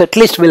services at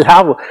least will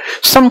have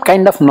some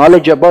kind of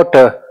knowledge about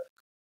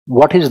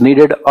what is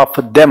needed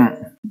of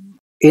them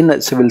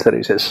in civil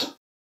services.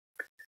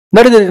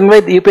 That is the reason why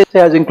the UPSC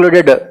has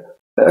included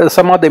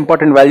some of the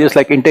important values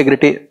like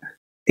integrity,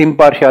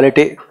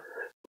 impartiality,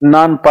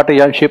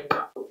 non-partisanship,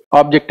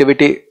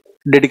 objectivity,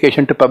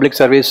 dedication to public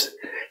service,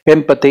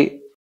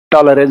 empathy,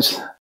 tolerance,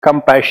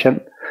 compassion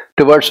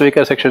towards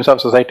weaker sections of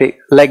society.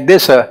 Like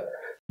this,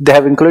 they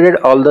have included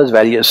all those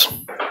values.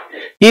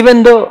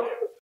 Even though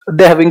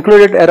they have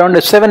included around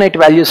 7-8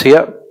 values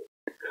here,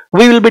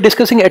 we will be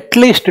discussing at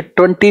least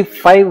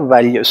 25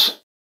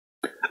 values,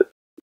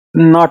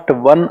 not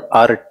 1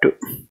 or 2,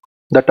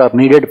 that are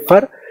needed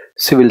for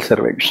civil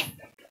servants.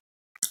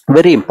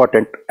 Very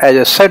important. As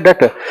I said,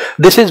 that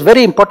this is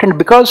very important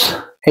because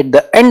at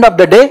the end of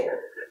the day,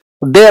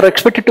 they are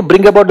expected to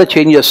bring about the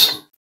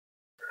changes.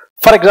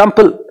 For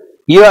example,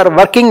 you are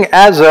working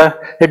as a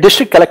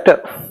district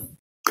collector.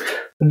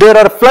 There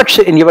are floods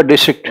in your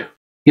district.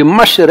 You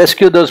must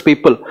rescue those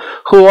people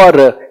who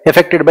are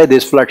affected by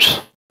these floods.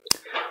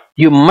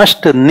 You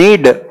must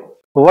need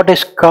what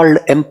is called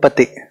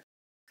empathy.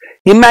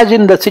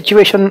 Imagine the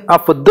situation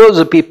of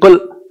those people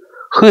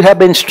who have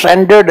been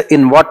stranded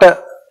in water,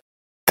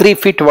 3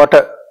 feet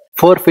water,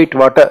 4 feet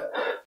water,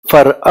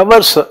 for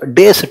hours,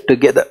 days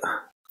together,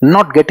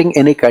 not getting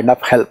any kind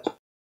of help.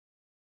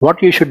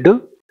 What you should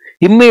do?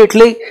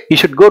 Immediately, you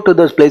should go to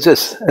those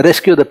places,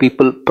 rescue the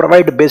people,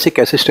 provide basic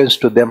assistance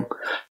to them.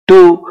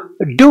 To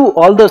do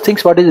all those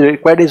things, what is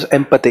required is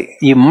empathy.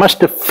 You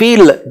must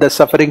feel the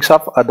sufferings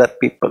of other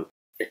people.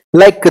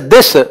 Like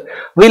this,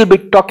 we'll be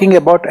talking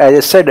about, as I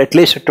said, at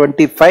least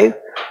 25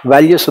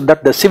 values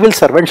that the civil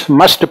servants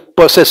must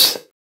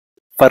possess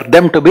for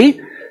them to be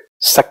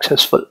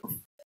successful.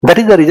 That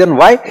is the reason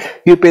why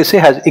UPSC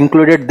has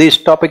included these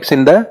topics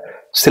in the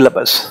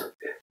syllabus.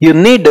 You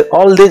need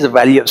all these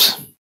values.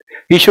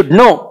 You should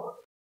know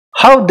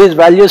how these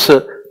values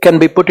can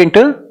be put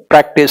into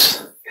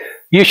practice.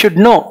 You should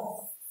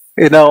know,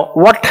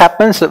 what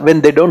happens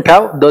when they don't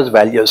have those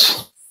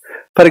values.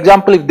 For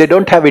example, if they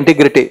don't have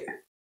integrity,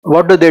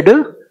 what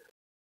do?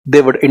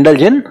 They would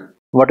indulge in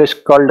what is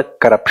called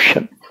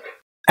corruption.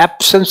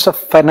 Absence of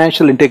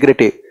financial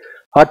integrity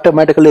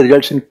automatically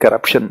results in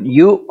corruption.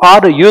 You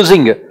are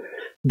using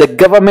the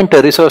government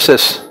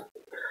resources.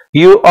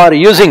 You are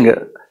using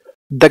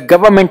the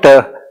government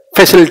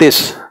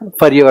facilities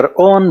for your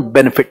own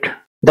benefit.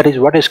 That is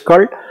what is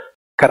called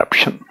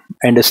corruption.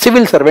 And the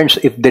civil servants,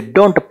 if they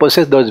don't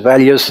possess those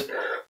values,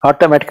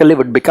 automatically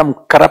would become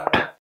corrupt,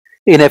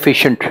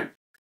 inefficient,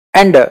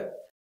 and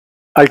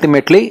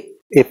ultimately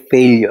a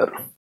failure.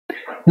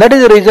 That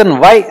is the reason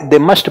why they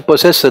must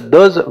possess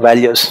those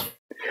values.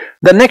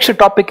 The next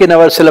topic in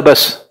our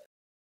syllabus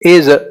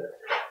is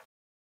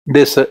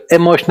this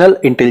emotional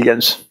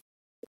intelligence.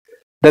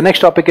 The next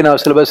topic in our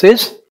syllabus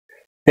is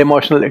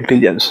emotional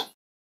intelligence.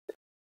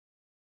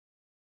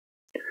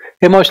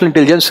 Emotional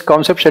intelligence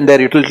concepts and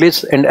their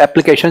utilities and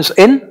applications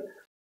in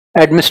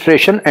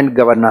administration and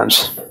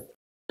governance.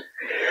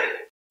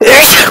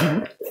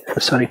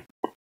 Sorry.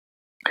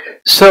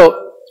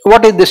 So,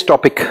 what is this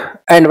topic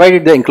and why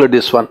did they include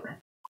this one?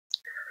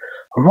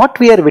 What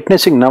we are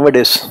witnessing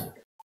nowadays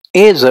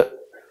is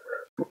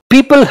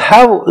people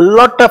have a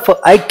lot of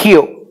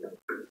IQ,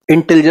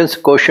 intelligence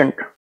quotient,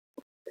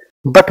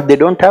 but they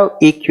don't have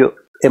EQ,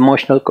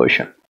 emotional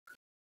quotient.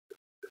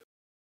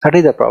 That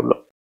is the problem.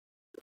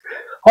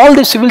 All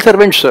these civil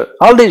servants,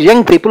 all these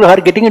young people who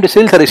are getting into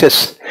civil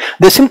services,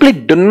 they simply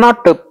do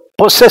not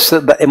possess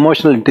the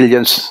emotional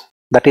intelligence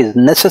that is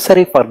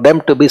necessary for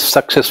them to be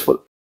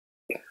successful.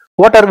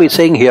 What are we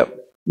saying here?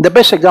 The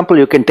best example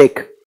you can take.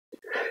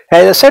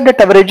 As I said,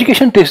 that our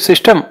education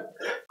system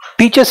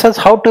teaches us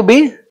how to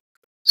be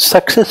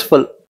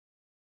successful.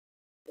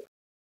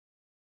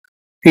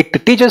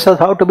 It teaches us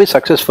how to be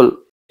successful.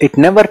 It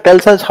never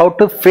tells us how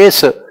to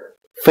face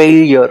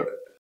failure.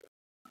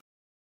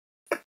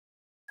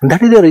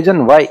 That is the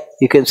reason why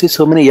you can see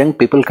so many young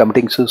people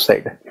committing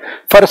suicide.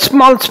 For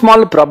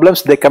small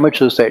problems, they commit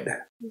suicide.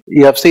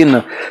 You have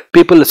seen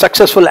people,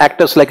 successful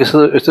actors like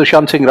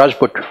Sushant Singh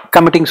Rajput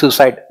committing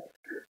suicide.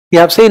 You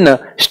have seen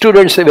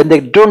students when they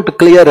don't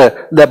clear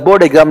the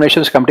board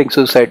examinations committing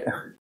suicide.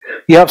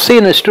 You have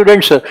seen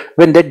students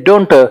when they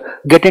don't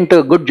get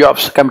into good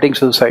jobs committing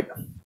suicide.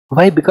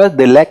 Why? Because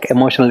they lack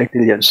emotional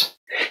intelligence.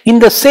 In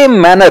the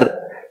same manner,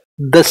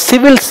 the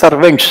civil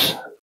servants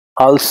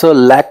also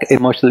lack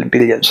emotional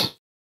intelligence.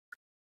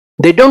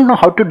 They don't know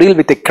how to deal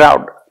with a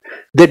crowd.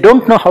 They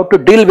don't know how to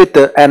deal with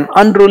an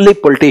unruly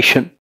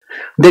politician.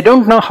 They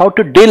don't know how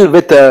to deal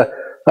with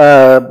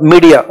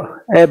media,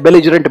 a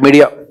belligerent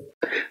media.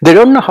 They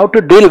don't know how to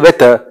deal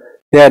with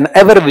an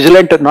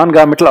ever-vigilant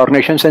non-governmental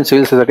organizations and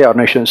civil society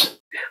organizations.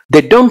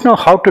 They don't know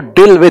how to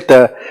deal with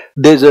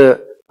these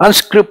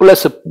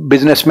unscrupulous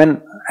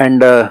businessmen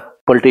and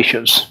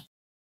politicians.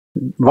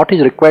 What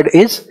is required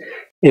is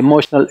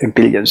emotional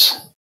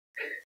intelligence.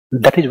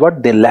 That is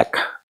what they lack.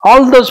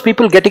 All those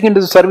people getting into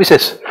the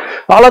services,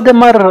 all of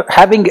them are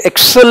having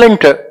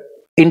excellent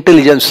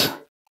intelligence.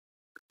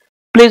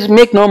 Please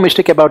make no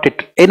mistake about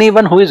it.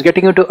 Anyone who is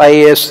getting into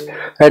IAS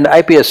and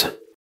IPS,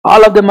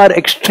 all of them are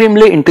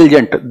extremely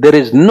intelligent. There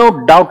is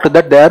no doubt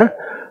that they are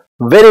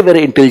very,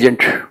 very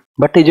intelligent.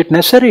 But is it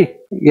necessary?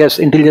 Yes,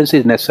 intelligence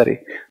is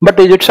necessary. But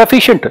is it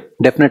sufficient?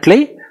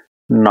 Definitely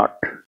not.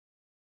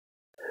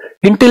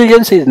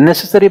 Intelligence is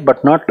necessary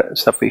but not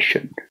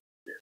sufficient.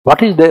 What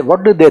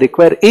do they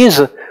require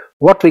is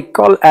what we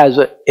call as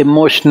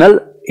emotional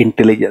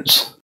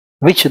intelligence,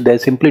 which they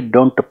simply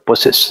don't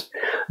possess.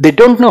 They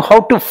don't know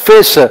how to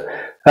face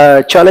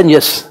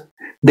challenges.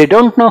 They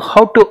don't know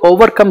how to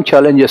overcome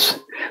challenges.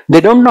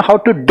 They don't know how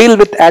to deal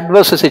with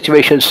adverse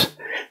situations.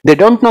 They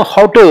don't know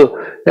how to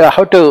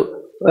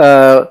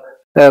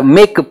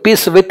make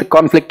peace with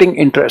conflicting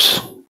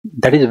interests.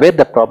 That is where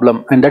the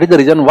problem, and that is the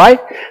reason why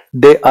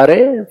they are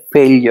a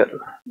failure.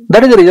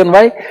 That is the reason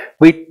why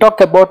we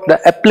talk about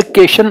the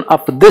application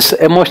of this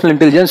emotional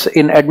intelligence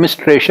in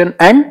administration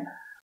and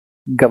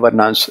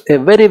governance. A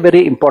very,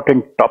 very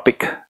important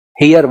topic.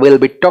 Here we'll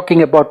be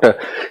talking about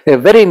a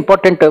very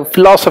important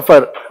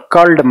philosopher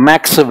called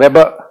Max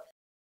Weber,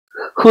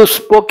 who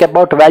spoke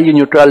about value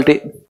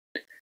neutrality.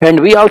 And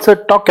we also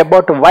talk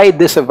about why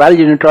this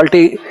value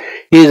neutrality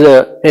is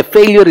a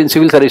failure in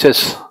civil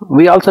services.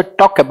 We also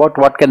talk about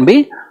what can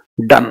be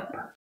done.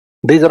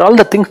 These are all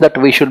the things that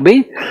we should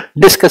be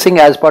discussing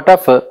as part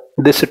of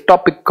this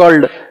topic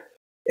called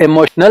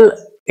emotional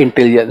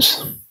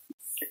intelligence.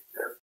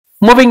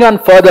 Moving on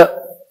further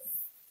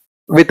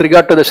with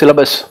regard to the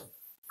syllabus,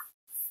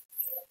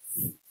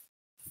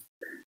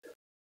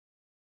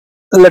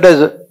 let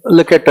us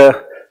look at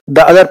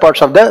the other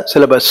parts of the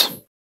syllabus.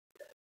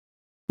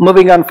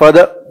 Moving on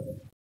further,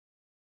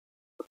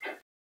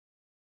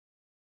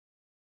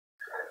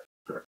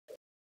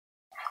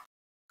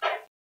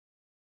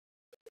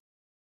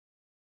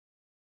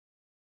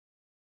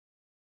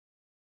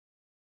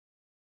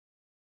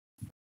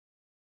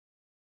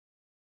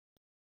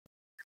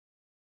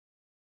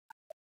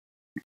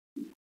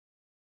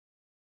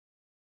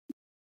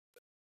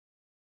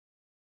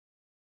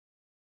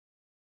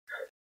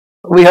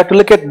 we have to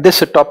look at this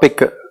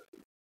topic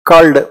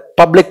called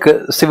public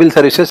civil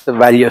services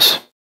values.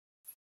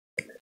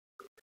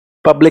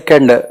 Public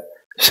and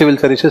civil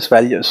services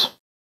values.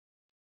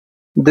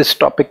 This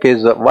topic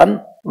is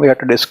one we have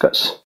to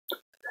discuss.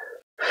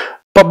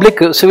 Public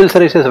civil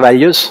services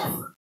values,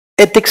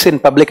 ethics in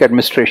public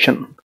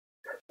administration,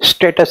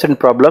 status and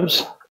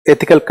problems,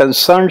 ethical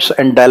concerns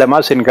and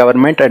dilemmas in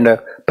government and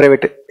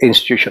private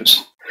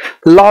institutions,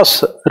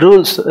 laws,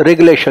 rules,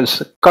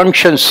 regulations,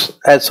 conscience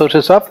as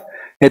sources of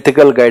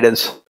ethical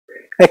guidance,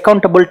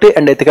 accountability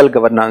and ethical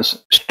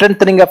governance,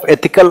 strengthening of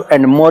ethical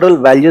and moral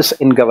values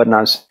in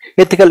governance,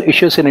 ethical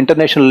issues in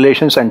international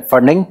relations and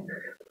funding,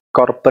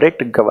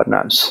 corporate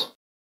governance.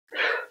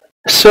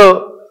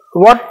 So,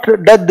 what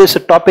does this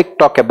topic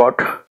talk about?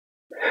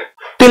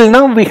 Till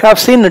now, we have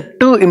seen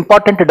two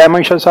important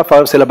dimensions of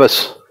our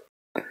syllabus.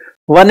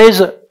 One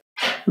is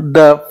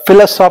the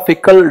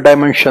philosophical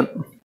dimension.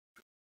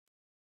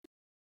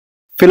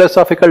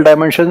 Philosophical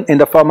dimension in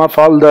the form of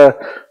all the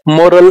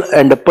moral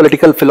and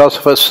political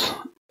philosophers,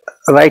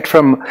 right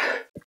from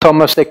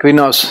Thomas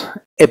Aquinas,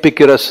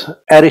 Epicurus,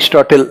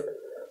 Aristotle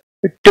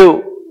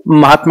to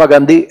Mahatma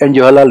Gandhi and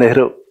Jawaharlal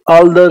Nehru,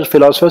 all those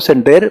philosophers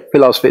and their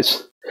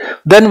philosophies.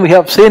 Then we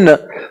have seen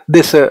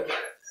this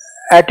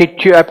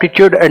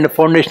aptitude and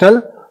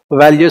foundational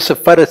values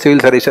for civil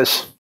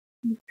services.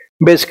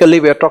 Basically,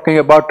 we are talking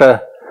about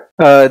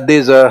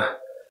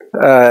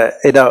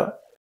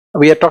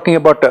we are talking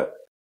about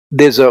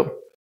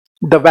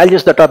the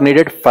values that are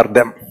needed for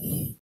them.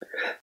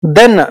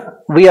 Then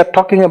we are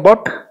talking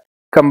about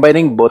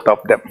combining both of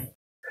them.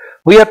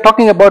 We are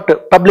talking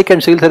about public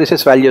and civil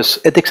services values,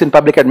 ethics in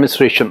public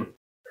administration.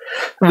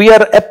 We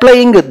are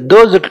applying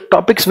those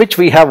topics which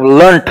we have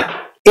learnt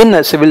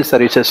in civil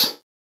services.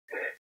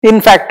 In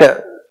fact,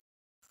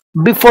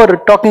 before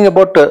talking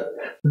about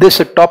this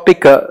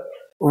topic,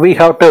 we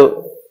have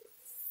to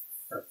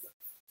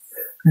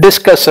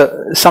discuss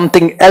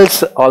something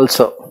else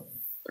also.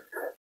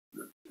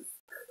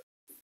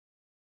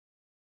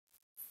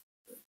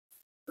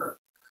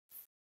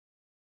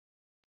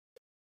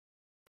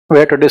 We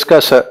have to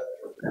discuss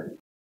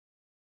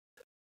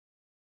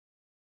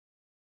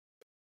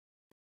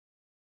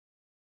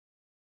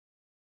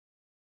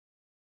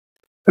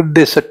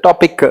this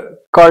topic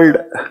called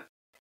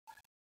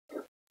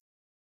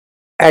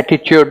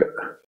attitude,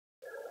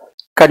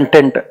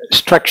 content,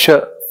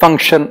 structure,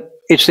 function,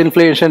 its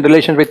influence in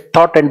relation with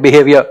thought and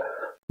behavior,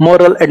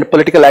 moral and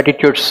political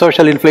attitudes,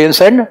 social influence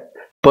and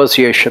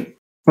persuasion.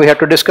 We have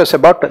to discuss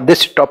about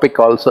this topic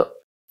also.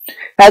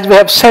 As we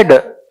have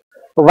said,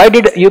 why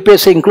did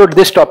UPSC include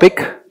this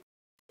topic?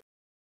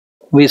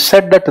 We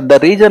said that the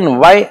reason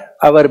why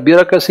our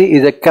bureaucracy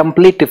is a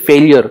complete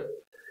failure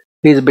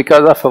is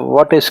because of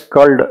what is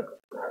called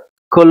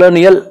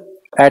colonial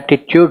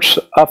attitudes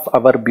of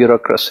our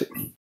bureaucracy.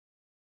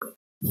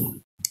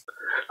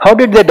 How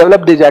did they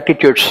develop these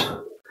attitudes?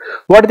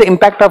 What is the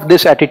impact of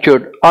this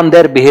attitude on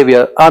their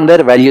behavior, on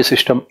their value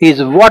system,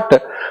 is what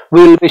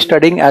we will be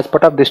studying as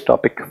part of this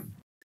topic.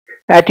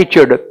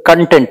 Attitude,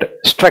 content,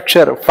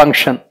 structure,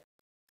 function,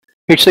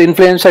 its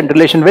influence and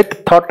relation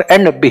with thought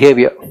and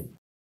behavior.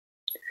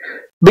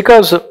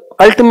 Because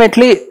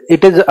ultimately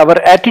it is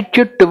our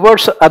attitude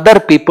towards other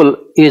people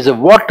is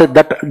what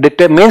that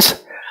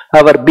determines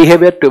our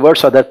behavior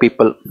towards other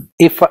people.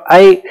 If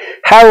I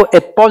have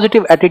a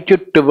positive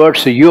attitude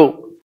towards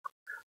you,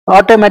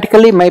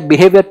 automatically my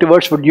behavior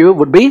towards you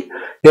would be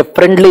a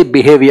friendly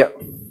behavior.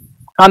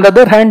 On the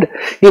other hand,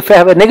 if I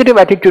have a negative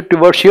attitude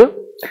towards you,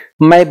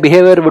 my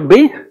behavior would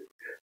be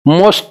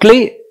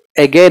mostly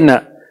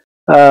again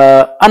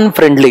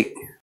unfriendly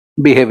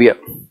behavior.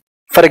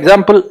 For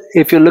example,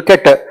 if you look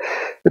at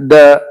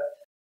the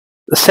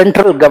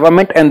central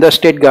government and the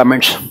state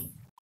governments,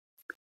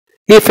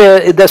 if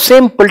the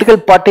same political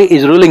party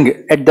is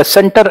ruling at the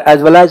center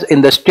as well as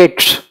in the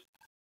states,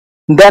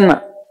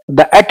 then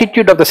the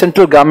attitude of the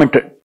central government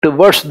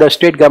towards the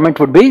state government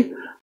would be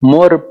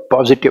more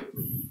positive,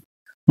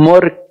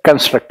 more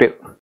constructive.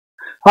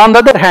 On the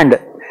other hand,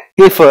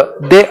 if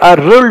they are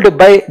ruled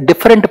by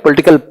different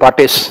political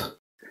parties,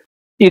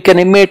 you can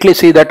immediately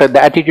see that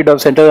the attitude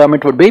of central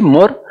government would be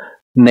more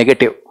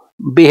negative.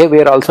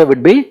 Behavior also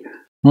would be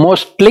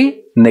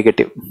mostly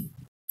negative.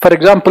 For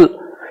example,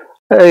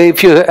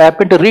 if you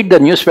happen to read the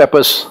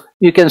newspapers,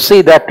 you can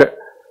see that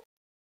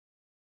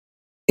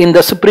in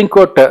the Supreme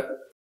Court,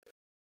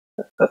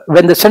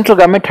 when the central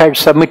government had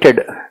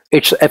submitted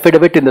its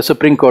affidavit in the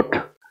Supreme Court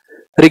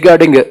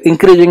regarding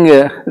increasing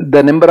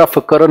the number of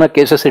corona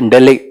cases in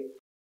Delhi,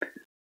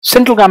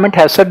 central government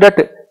has said that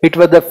it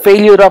was the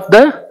failure of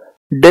the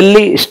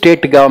Delhi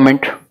state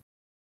government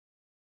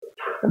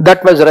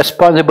that was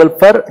responsible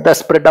for the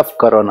spread of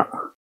corona.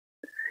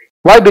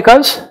 Why?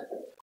 Because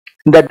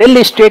the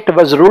Delhi state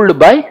was ruled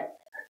by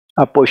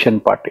opposition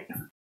party.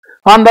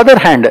 On the other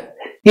hand,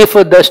 if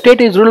the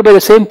state is ruled by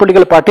the same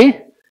political party,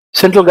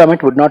 central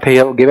government would not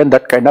have given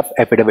that kind of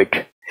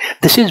affidavit.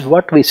 This is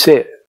what we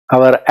say,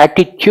 our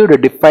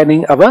attitude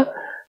defining our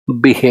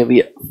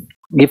behavior.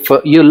 If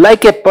you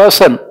like a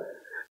person,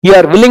 you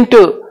are willing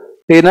to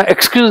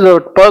excuse the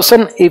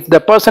person if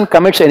the person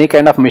commits any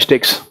kind of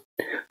mistakes.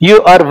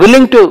 You are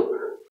willing to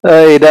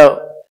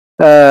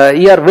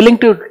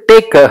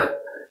take a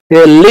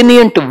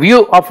lenient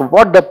view of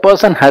what the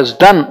person has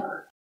done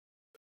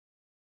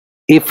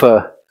if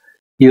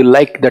you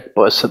like that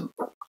person.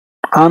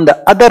 On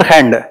the other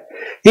hand,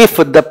 if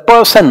the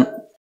person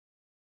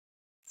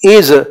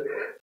is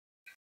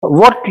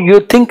what you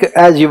think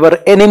as your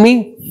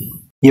enemy,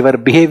 your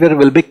behavior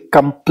will be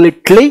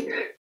completely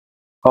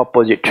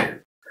opposite.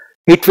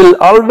 It will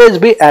always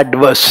be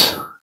adverse.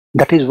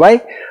 That is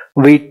why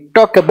we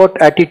talk about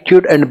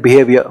attitude and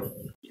behavior.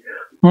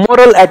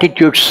 Moral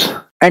attitudes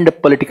and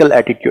political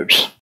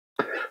attitudes.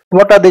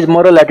 What are these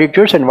moral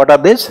attitudes and what are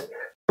these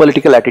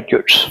political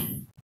attitudes?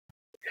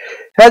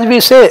 As we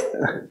say,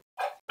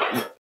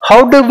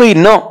 how do we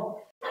know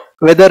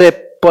whether a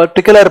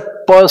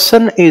particular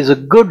person is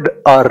good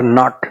or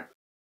not?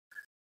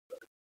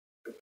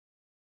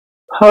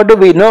 How do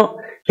we know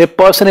a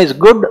person is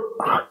good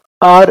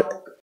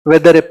or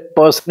whether a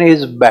person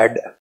is bad?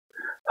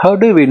 How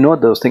do we know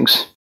those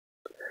things?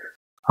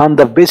 On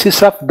the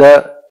basis of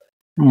the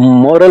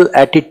moral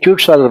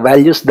attitudes or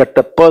values that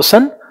the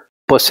person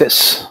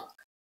possesses.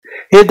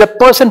 If the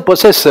person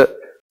possesses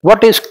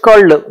what is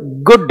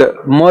called good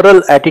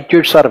moral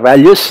attitudes or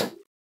values,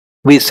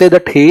 we say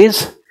that he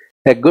is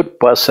a good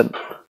person.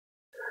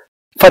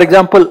 For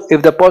example,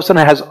 if the person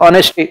has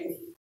honesty,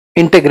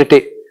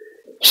 integrity,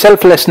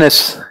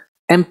 selflessness,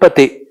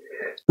 empathy,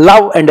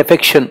 love and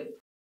affection,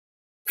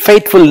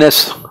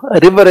 faithfulness,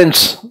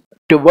 reverence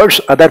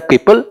towards other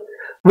people,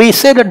 we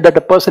say that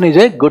the person is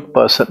a good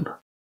person.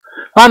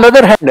 On the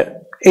other hand,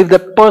 if the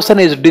person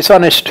is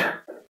dishonest,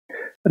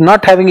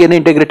 not having any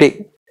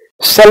integrity,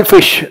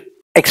 selfish,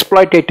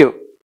 exploitative,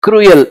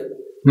 cruel,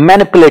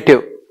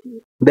 manipulative,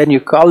 then you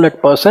call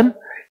that person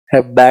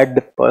a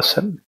bad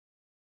person.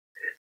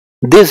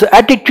 These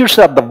attitudes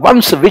are the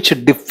ones which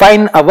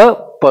define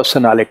our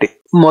personality,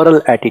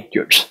 moral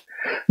attitudes.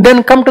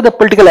 Then come to the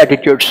political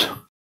attitudes.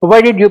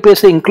 Why did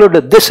UPSC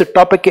include this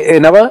topic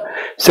in our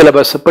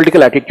syllabus,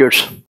 political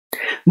attitudes?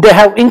 They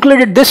have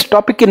included this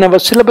topic in our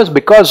syllabus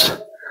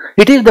because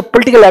it is the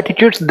political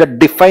attitudes that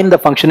define the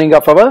functioning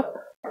of our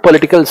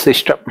political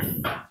system.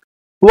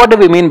 What do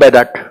we mean by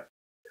that?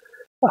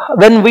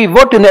 When we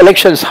vote in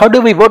elections, how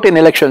do we vote in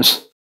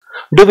elections?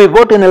 Do we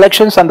vote in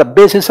elections on the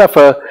basis of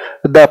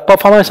the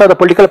performance of the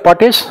political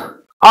parties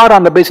or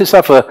on the basis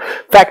of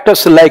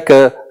factors like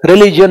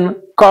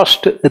religion,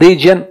 caste,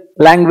 region,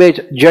 language,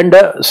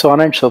 gender, so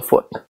on and so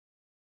forth?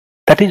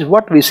 That is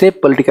what we say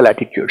political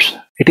attitudes.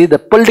 It is the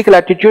political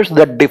attitudes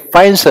that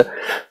defines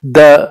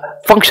the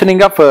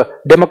functioning of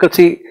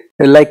democracy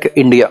like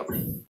India.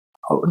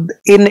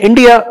 In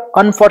India,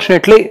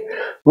 unfortunately,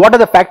 what are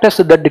the factors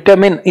that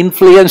determine,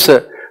 influence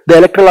the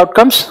electoral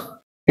outcomes?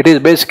 It is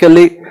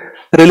basically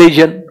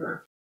religion,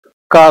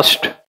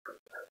 caste,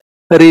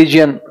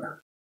 region,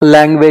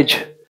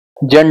 language,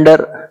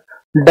 gender,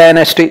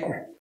 dynasty.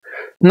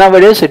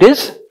 Nowadays, it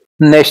is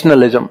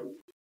nationalism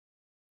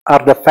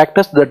are the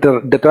factors that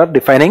are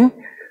defining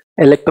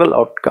electoral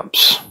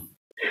outcomes.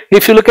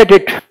 If you look at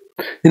it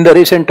in the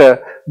recent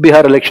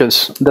Bihar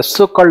elections, the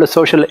so-called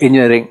social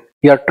engineering,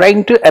 you are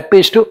trying to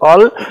appease to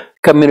all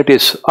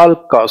communities, all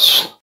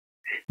castes.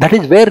 That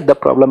is where the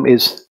problem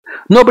is.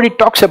 Nobody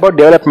talks about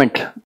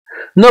development.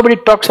 Nobody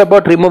talks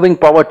about removing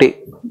poverty.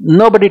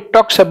 Nobody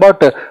talks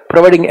about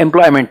providing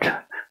employment.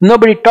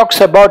 Nobody talks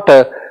about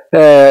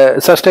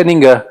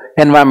sustaining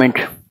environment.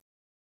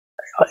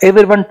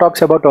 Everyone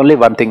talks about only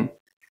one thing.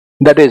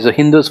 That is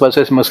Hindus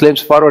versus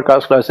Muslims, forward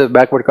caste versus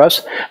backward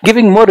caste,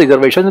 giving more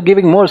reservations,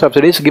 giving more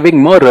subsidies, giving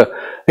more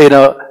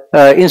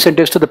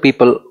incentives to the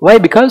people. Why?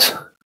 Because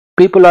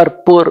people are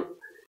poor,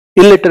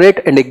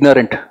 illiterate and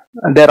ignorant.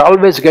 And they are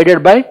always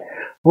guided by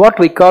what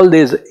we call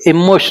these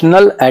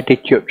emotional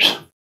attitudes.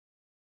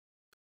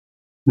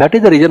 That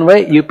is the reason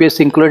why UPSC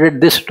included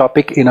this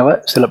topic in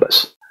our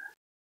syllabus.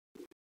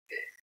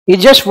 It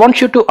just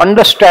wants you to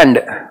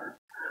understand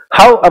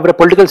how our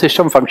political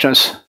system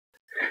functions.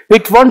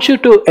 It wants you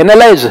to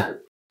analyze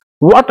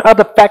what are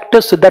the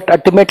factors that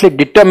ultimately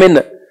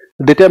determine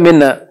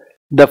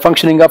the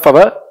functioning of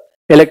our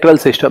electoral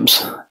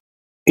systems.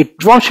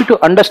 It wants you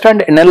to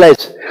understand,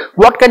 analyze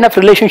what kind of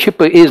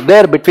relationship is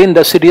there between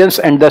the citizens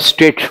and the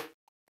state.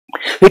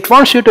 It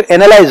wants you to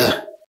analyze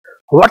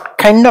what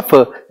kind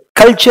of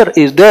culture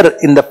is there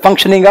in the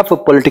functioning of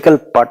political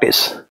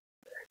parties.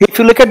 If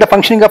you look at the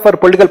functioning of our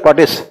political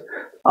parties,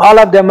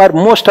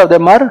 most of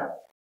them are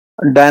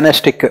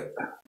dynastic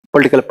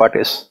political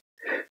parties.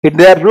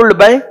 They are ruled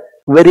by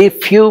very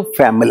few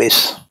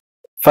families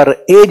for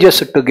ages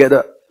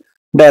together,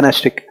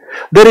 dynastic.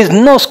 There is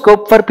no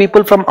scope for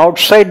people from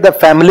outside the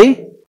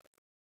family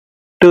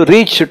to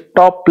reach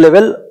top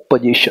level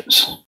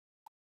positions.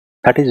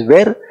 That is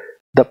where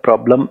the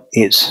problem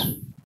is.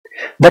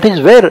 That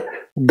is where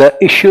the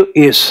issue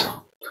is.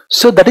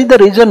 So that is the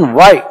reason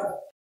why.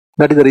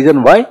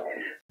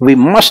 We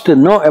must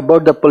know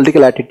about the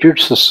political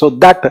attitudes, so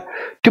that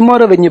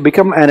tomorrow when you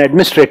become an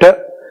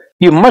administrator,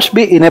 you must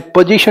be in a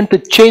position to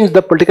change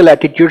the political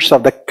attitudes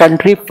of the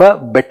country for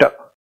better.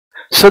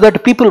 So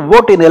that people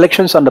vote in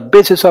elections on the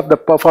basis of the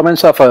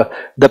performance of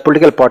the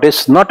political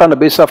parties, not on the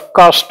basis of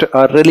caste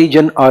or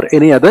religion or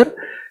any other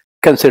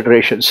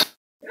considerations.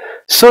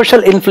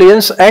 Social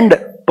influence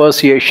and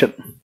persuasion.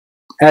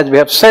 As we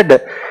have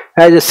said,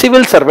 as a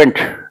civil servant,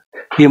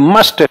 you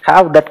must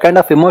have that kind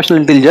of emotional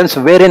intelligence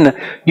wherein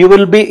you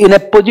will be in a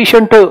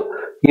position to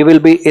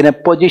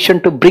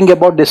bring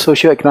about the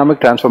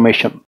socio-economic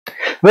transformation.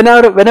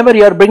 Whenever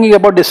you are bringing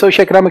about the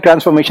socio-economic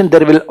transformation,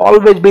 there will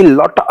always be a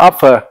lot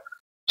of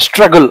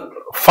struggle,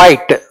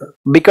 fight,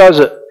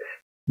 because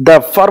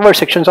the forward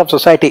sections of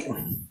society,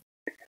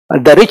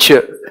 the rich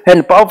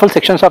and powerful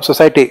sections of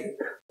society,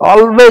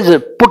 always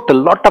put a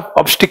lot of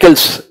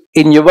obstacles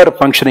in your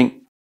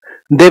functioning.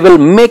 They will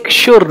make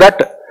sure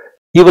that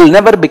you will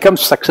never become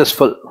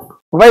successful.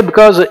 Why?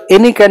 Because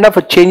any kind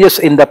of changes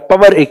in the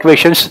power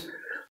equations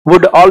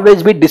would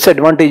always be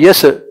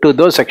disadvantageous to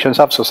those sections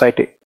of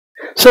society.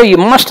 So you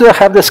must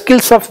have the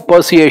skills of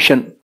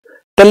persuasion,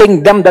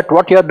 telling them that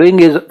what you are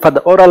doing is for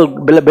the overall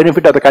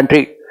benefit of the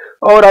country,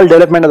 overall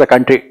development of the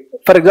country.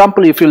 For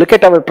example, if you look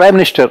at our Prime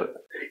Minister,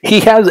 he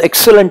has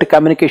excellent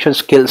communication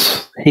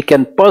skills. He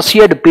can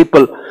persuade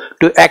people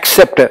to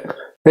accept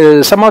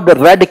some of the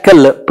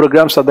radical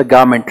programs of the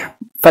government.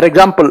 For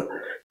example,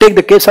 take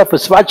the case of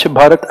Swachh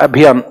Bharat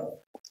Abhiyan,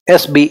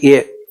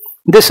 SBA.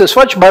 This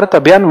Swachh Bharat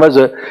Abhiyan was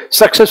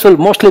successful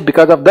mostly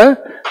because of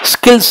the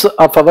skills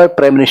of our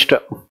Prime Minister,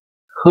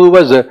 who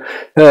was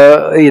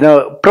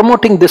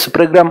promoting this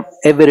program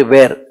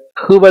everywhere,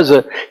 who was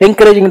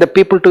encouraging the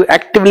people to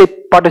actively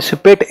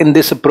participate in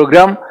this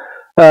program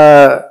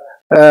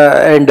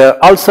and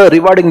also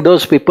rewarding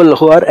those people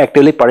who are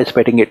actively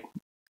participating in it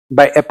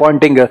by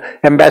appointing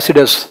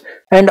ambassadors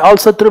and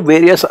also through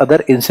various other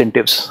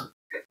incentives.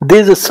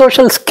 These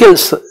social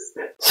skills,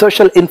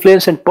 social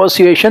influence and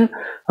persuasion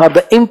are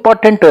the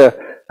important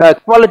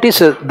qualities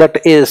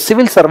that a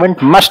civil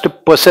servant must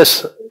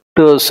possess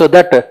so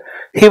that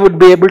he would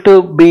be able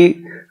to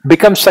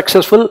become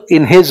successful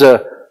in his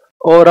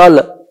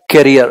overall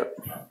career.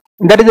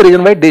 That is the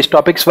reason why these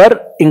topics were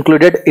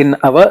included in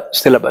our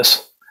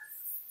syllabus.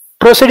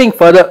 Proceeding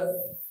further,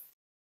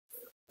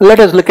 let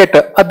us look at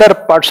other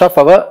parts of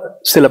our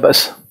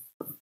syllabus.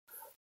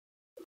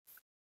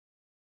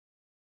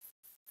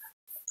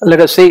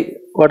 Let us see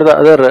what are the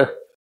other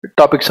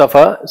topics of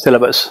our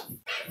syllabus.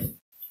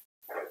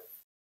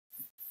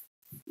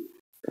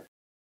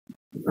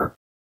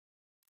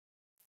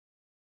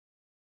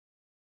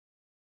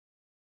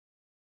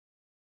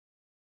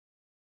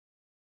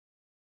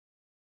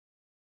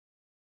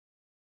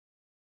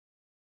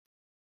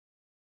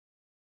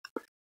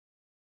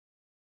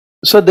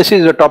 So this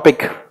is a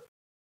topic: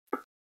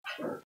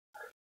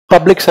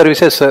 public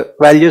services,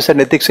 values and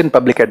ethics in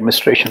public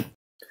administration.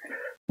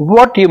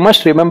 What you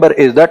must remember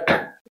is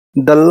that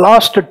the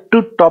last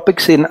two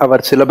topics in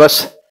our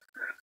syllabus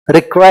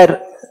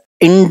require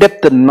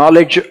in-depth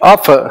knowledge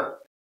of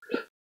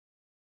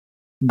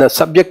the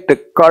subject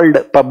called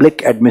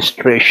public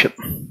administration.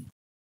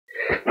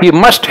 You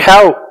must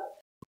have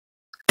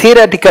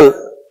theoretical,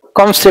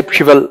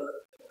 conceptual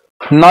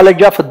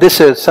knowledge of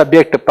this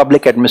subject,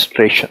 public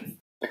administration.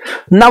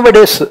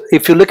 Nowadays,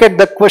 if you look at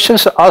the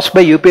questions asked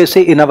by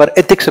UPSC in our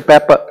ethics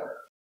paper,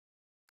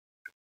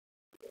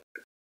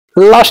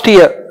 last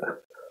year,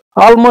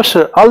 almost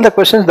all the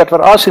questions that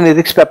were asked in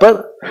ethics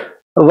paper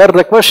were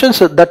the questions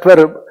that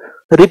were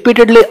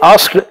repeatedly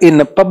asked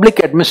in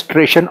public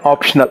administration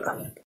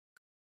optional.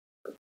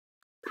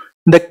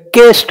 The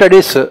case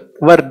studies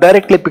were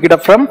directly picked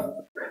up from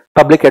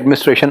public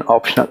administration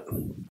optional.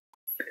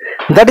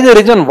 That is the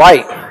reason why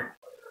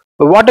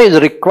what is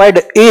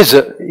required is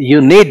you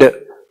need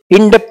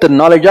in-depth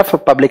knowledge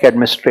of public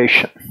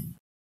administration.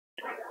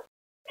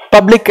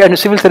 Public and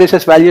civil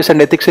services, values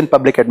and ethics in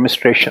public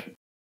administration.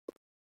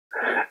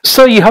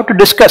 So you have to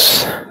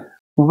discuss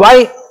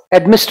why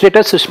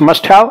administrators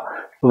must have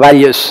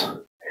values.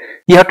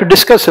 You have to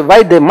discuss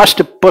why they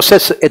must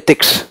possess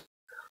ethics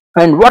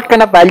and what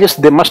kind of values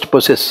they must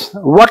possess.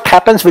 What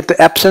happens with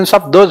the absence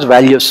of those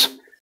values?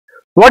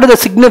 What is the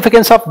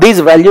significance of these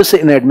values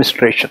in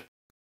administration?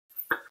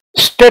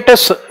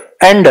 Status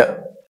and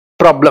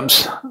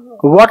problems.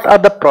 What are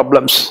the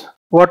problems?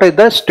 What is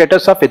the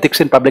status of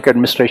ethics in public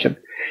administration?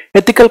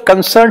 Ethical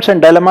concerns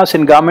and dilemmas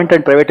in government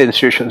and private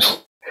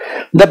institutions.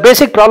 The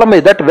basic problem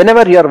is that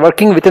whenever you are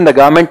working within the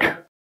government,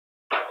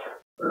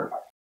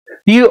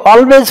 you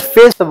always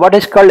face what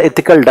is called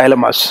ethical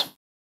dilemmas.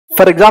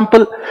 For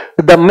example,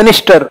 the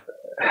minister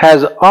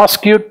has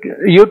asked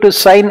you to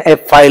sign a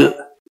file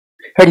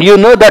and you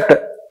know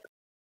that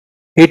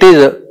it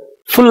is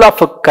full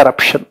of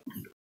corruption.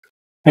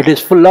 It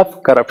is full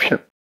of corruption.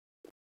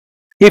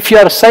 If you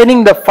are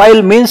signing the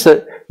file means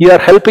you are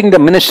helping the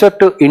minister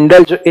to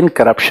indulge in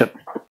corruption.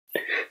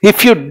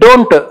 If you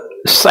don't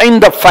sign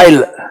the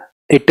file,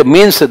 it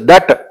means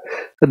that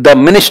the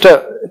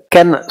minister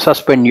can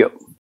suspend you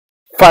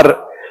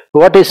for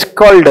what is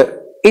called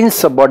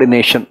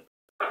insubordination,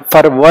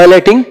 for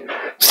violating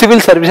civil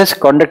services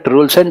conduct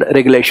rules and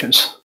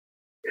regulations.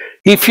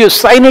 If you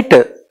sign it,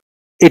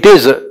 it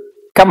is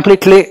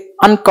completely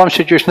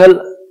unconstitutional,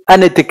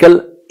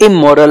 unethical,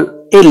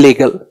 immoral,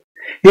 illegal.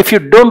 If you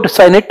don't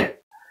sign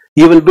it,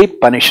 you will be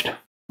punished.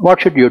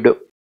 What should you do?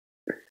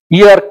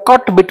 You are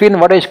caught between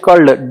what is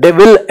called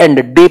devil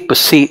and deep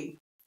sea.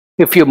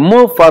 If you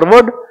move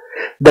forward,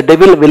 the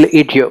devil will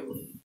eat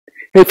you.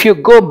 If you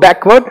go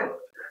backward,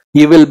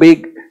 you will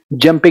be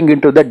jumping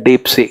into the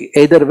deep sea.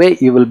 Either way,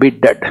 you will be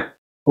dead.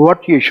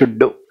 What you should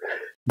do?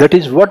 That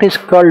is what is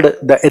called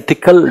the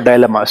ethical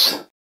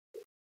dilemmas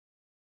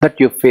that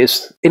you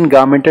face in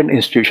government and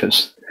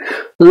institutions.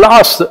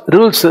 Laws,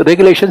 rules,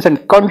 regulations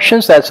and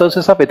conscience as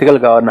sources of ethical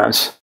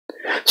governance.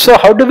 So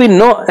how do we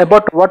know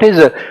about what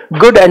is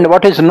good and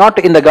what is not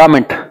in the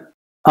government?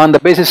 On the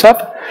basis of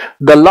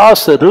the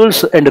laws,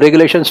 rules and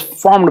regulations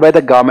formed by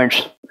the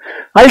governments.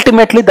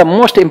 Ultimately, the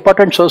most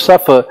important source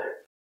of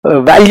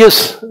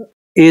values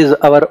is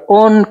our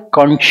own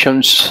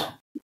conscience.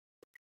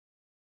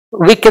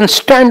 We can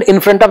stand in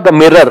front of the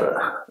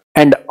mirror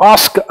and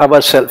ask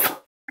ourselves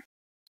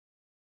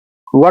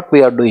what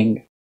we are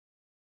doing.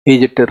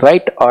 Is it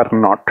right or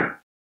not?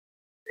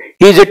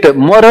 Is it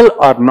moral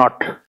or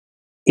not?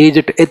 Is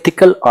it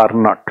ethical or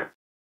not?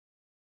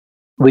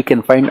 We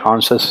can find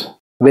answers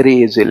very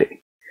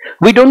easily.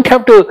 We don't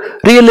have to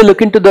really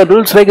look into the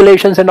rules,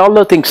 regulations and all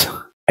those things.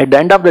 At the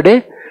end of the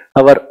day,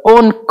 our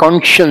own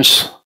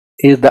conscience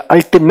is the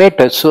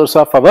ultimate source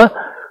of our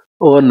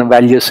own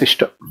value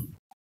system.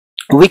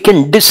 We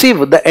can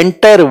deceive the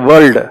entire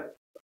world,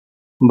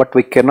 but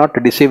we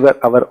cannot deceive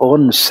our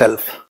own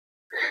self.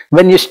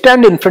 When you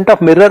stand in front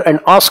of mirror and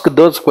ask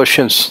those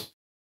questions,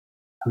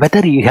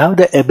 whether you have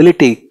the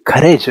ability,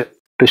 courage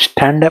to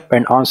stand up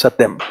and answer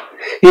them,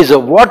 is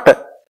what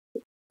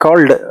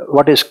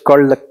is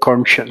called the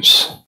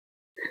conscience.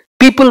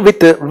 People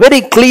with a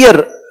very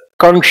clear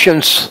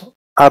conscience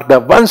are the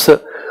ones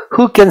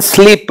who can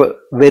sleep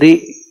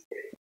very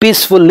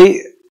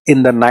peacefully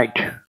in the night.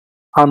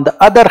 On the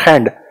other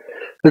hand,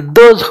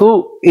 those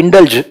who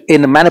indulge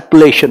in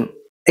manipulation,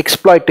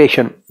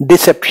 exploitation,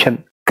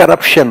 deception,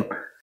 corruption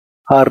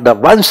are the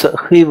ones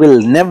who will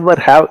never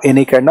have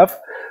any kind of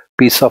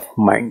peace of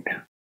mind.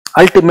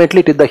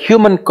 Ultimately, it is the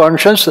human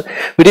conscience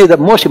which is the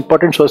most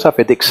important source of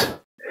ethics.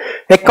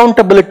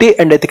 Accountability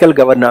and ethical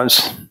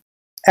governance.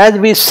 As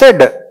we said,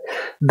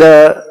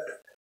 the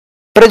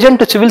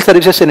present civil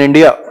services in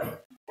India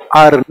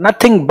are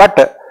nothing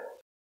but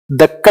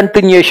the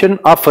continuation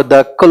of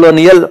the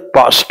colonial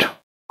past.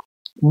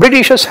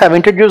 Britishers have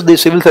introduced the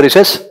civil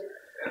services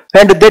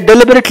and they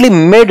deliberately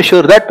made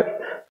sure that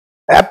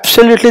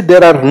absolutely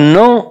there are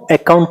no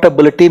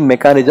accountability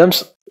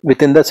mechanisms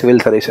within the civil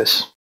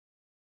services.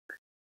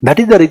 That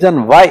is the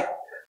reason why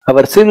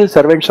our civil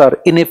servants are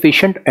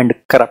inefficient and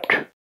corrupt,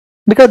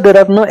 because there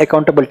are no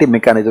accountability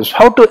mechanisms.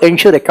 How to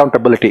ensure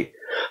accountability,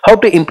 how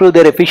to improve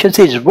their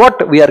efficiency is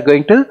what we are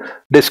going to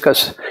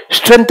discuss.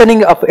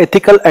 Strengthening of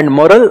ethical and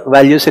moral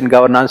values in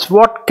governance.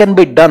 What can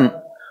be done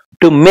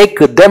to make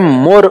them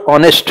more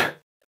honest,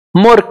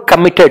 more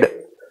committed,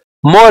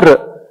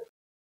 more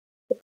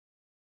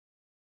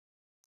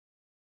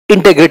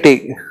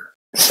integrity,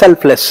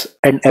 selfless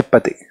and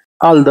empathy.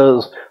 All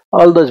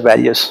those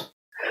values.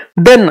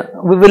 Then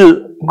we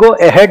will go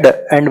ahead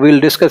and we will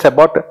discuss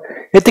about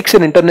ethics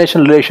in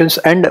international relations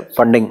and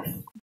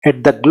funding.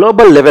 At the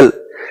global level,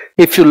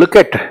 if you look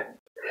at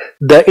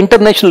the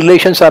international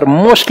relations are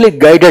mostly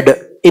guided,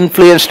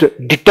 influenced,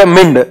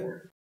 determined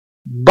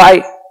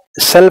by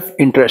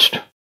self-interest.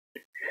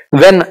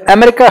 When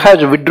America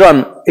has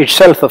withdrawn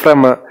itself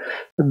from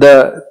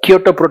the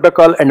Kyoto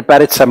Protocol and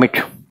Paris Summit,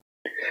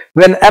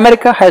 when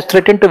America has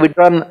threatened to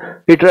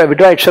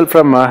withdraw itself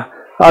from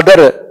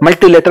other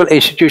multilateral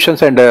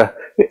institutions and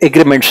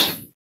agreements,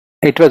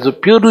 it was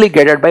purely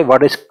guided by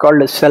what is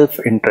called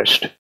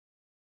self-interest.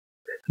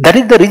 That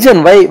is the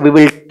reason why we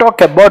will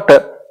talk about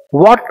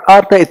what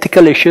are the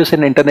ethical issues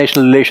in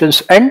international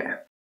relations and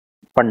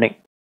funding.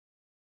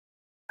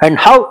 and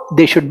how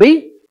they should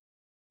be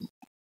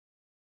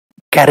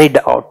carried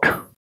out.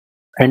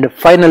 And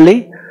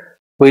finally,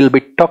 we will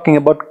be talking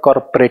about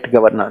corporate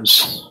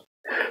governance.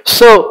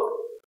 So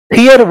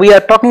here we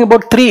are talking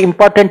about three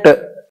important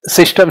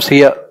systems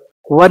here.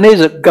 One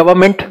is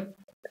government,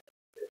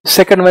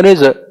 second one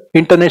is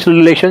international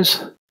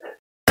relations,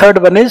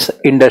 third one is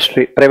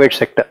industry, private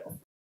sector.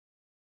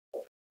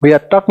 We are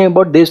talking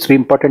about these three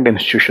important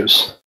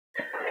institutions.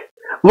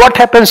 What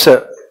happens?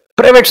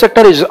 Private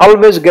sector is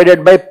always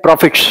guided by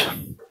profits,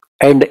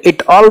 and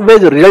it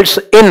always results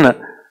in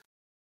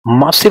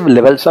massive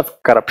levels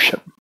of corruption.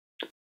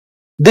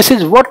 This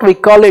is what we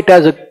call it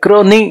as a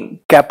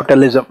crony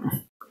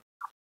capitalism.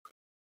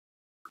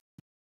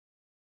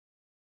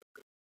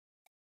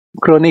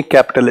 Crony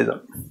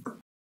capitalism,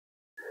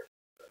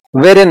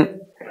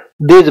 wherein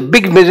these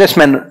big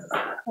businessmen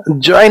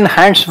join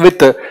hands with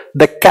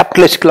the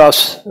capitalist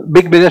class.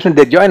 Big businessmen,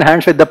 they join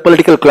hands with the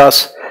political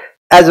class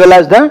as well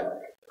as the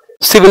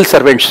civil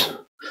servants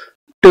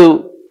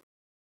to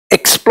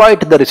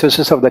exploit the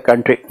resources of the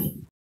country.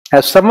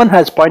 As someone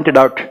has pointed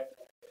out,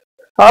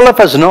 all of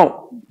us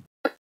know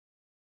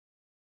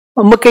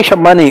Mukesh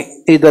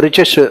Ambani is the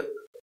richest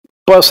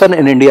person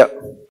in India.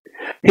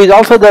 He is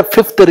also the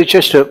fifth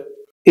richest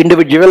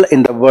individual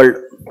in the world,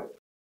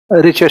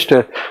 richest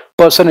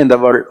person in the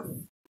world.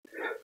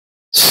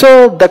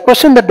 So the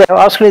question that they have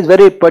asked is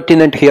very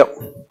pertinent here.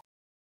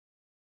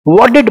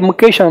 What did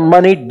Mukesh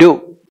Ambani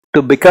do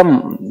to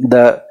become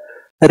the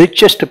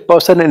richest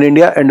person in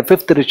India and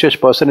fifth richest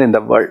person in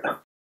the world?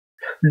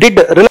 Did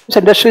Reliance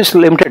Industries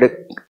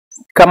Limited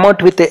come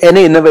out with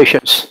any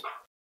innovations?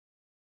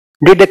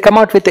 Did they come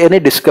out with any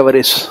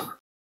discoveries?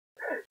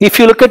 If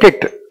you look at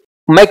it,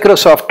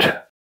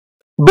 Microsoft,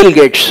 Bill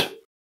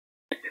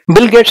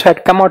Gates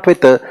had come out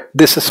with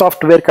this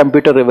software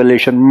computer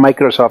revolution,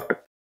 Microsoft,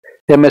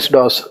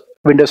 MS-DOS,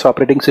 Windows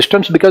operating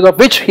systems, because of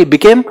which he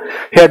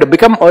had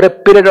become over a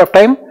period of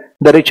time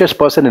the richest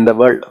person in the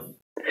world.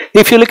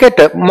 If you look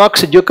at Mark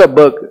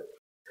Zuckerberg,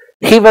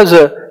 he was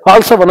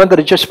also one of the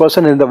richest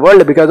person in the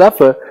world because of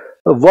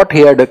what he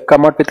had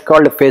come out with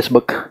called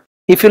Facebook.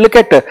 If you look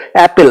at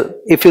Apple,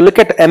 if you look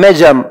at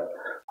Amazon,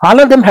 all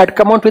of them had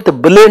come out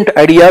with brilliant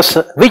ideas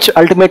which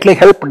ultimately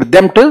helped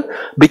them to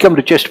become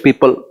richest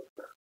people.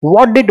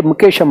 What did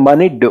Mukesh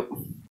Ambani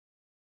do?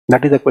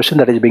 That is the question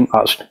that is being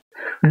asked.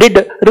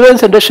 Did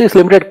Reliance Industries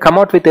Limited come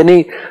out with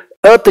any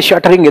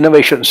earth-shattering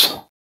innovations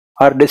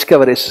or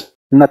discoveries?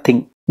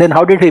 Nothing. Then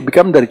how did he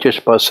become the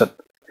richest person?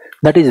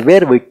 That is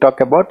where we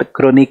talk about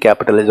crony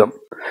capitalism.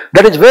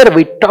 That is where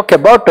we talk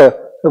about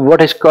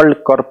what is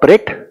called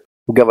corporate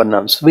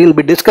governance. We will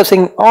be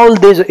discussing all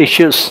these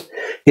issues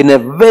in a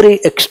very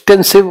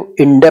extensive,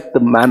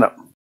 in-depth manner.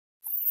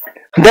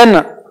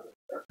 Then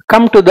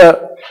come to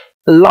the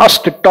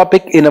last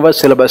topic in our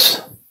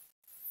syllabus.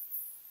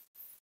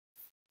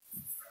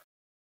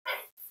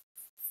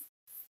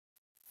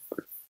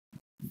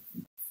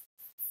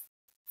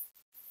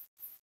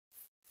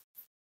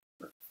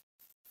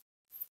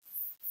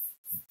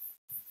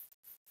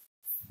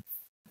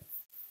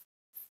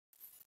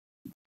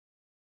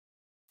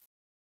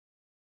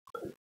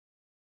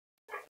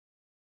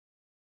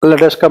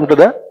 Let us come to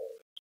the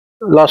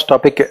last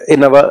topic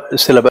in our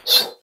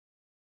syllabus.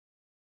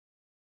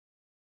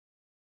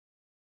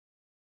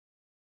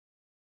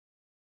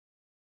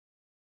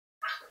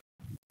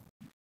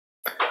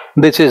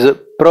 This is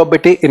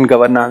probity in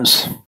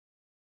governance.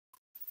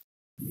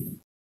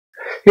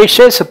 It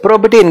says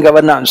probity in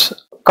governance,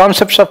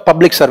 concepts of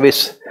public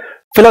service,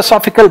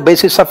 philosophical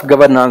basis of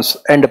governance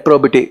and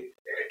probity,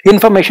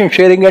 information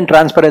sharing and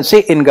transparency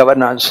in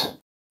governance,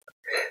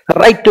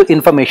 right to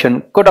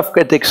information, code of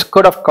ethics,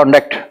 code of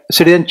conduct,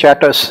 citizen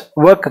charters,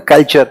 work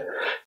culture,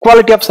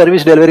 quality of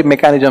service delivery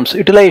mechanisms,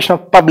 utilization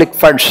of public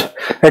funds,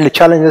 and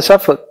challenges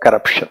of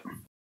corruption.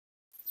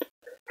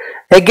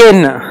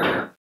 Again,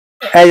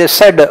 as I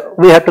said,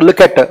 we have to look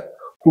at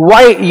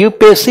why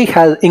UPSC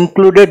has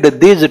included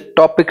these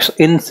topics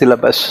in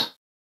syllabus.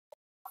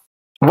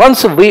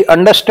 Once we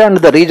understand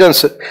the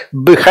reasons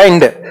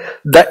behind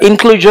the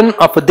inclusion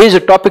of these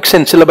topics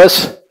in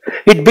syllabus,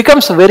 it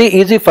becomes very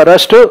easy for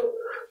us to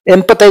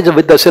empathize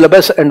with the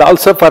syllabus and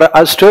also for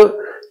us to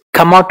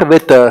come out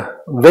with a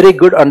very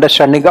good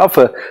understanding of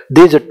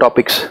these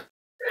topics.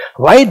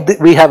 Why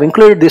we have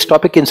included this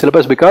topic in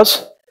syllabus?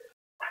 Because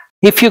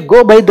if you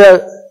go by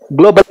the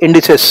global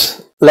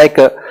indices like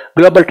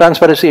Global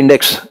Transparency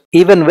Index,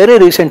 even very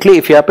recently,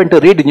 if you happen to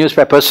read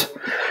newspapers,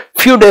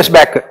 few days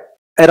back,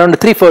 around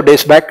 3-4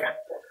 days back,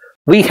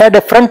 we had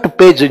a front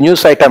page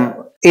news item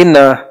in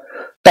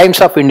Times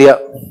of India.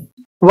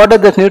 What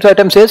does this news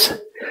item says?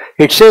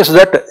 It says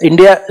that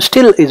India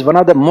still is one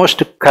of the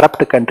most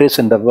corrupt countries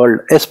in the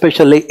world,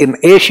 especially in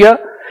Asia.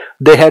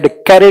 They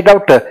had carried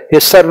out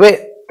a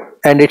survey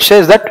and it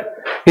says that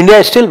India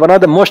is still one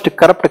of the most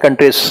corrupt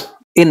countries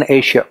in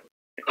Asia.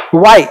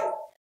 Why?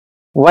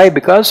 Why?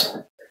 Because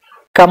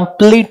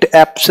complete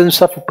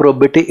absence of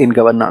probity in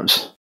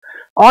governance.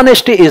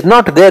 Honesty is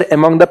not there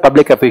among the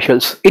public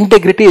officials.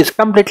 Integrity is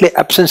completely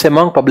absent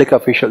among public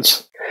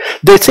officials.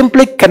 They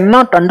simply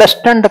cannot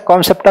understand the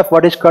concept of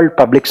what is called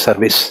public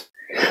service.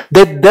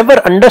 They never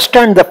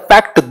understand the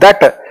fact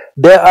that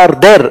they are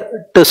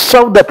there to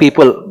serve the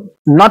people,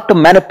 not to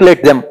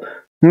manipulate them,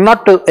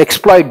 not to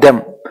exploit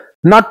them,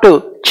 not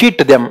to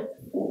cheat them.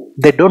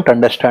 They don't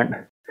understand.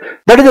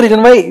 That is the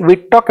reason why we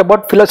talk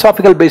about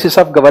philosophical basis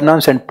of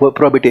governance and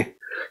probity.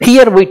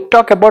 Here we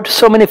talk about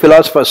so many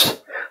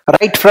philosophers,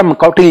 right from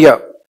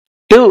Kautilya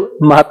to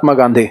Mahatma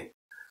Gandhi.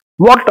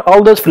 What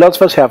all those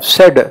philosophers have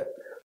said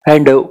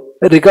and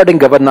regarding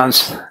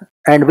governance,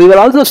 and we will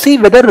also see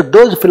whether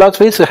those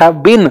philosophies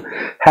have been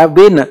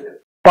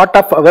part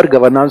of our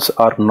governance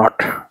or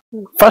not.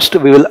 First,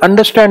 we will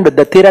understand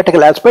the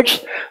theoretical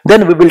aspects,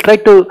 then we will try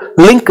to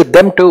link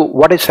them to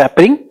what is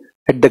happening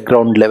at the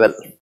ground level.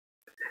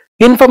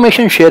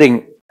 Information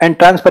sharing and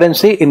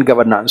transparency in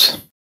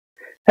governance.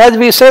 As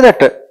we say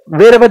that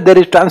wherever there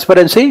is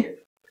transparency,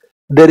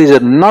 there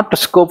is not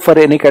scope for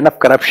any kind of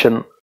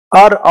corruption,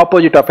 or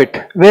opposite of it.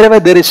 Wherever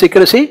there is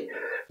secrecy,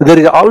 there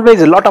is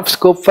always a lot of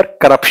scope for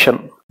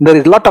corruption. There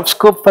is a lot of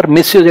scope for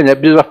misuse and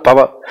abuse of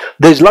power.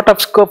 There is a lot of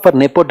scope for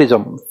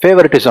nepotism,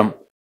 favoritism,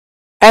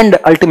 and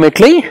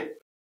ultimately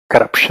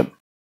corruption,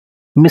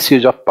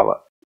 misuse of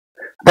power.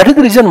 That is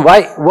the reason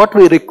why what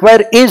we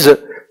require is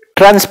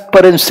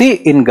transparency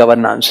in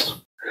governance.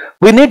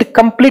 We need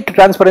complete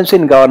transparency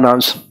in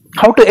governance.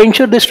 How to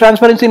ensure this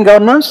transparency in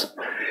governance?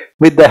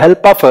 With the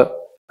help of a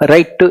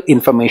right to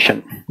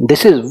information.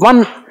 This is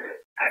one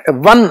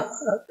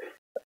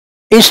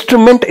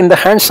instrument in the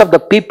hands of the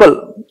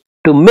people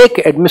to make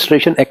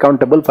administration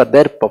accountable for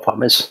their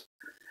performance.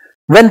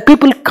 When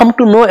people come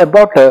to know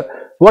about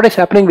what is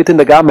happening within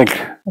the government,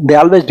 they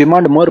always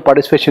demand more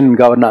participation in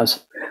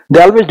governance.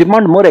 They always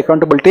demand more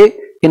accountability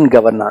in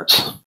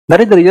governance. That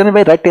is the reason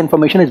why right to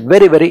information is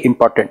very, very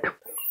important.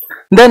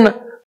 Then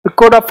the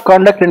code of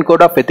conduct and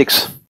code of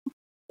ethics.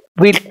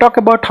 We'll talk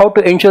about how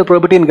to ensure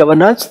probity in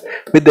governance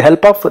with the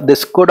help of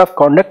this code of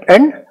conduct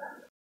and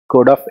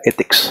code of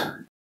ethics.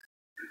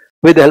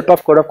 With the help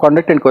of code of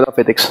conduct and code of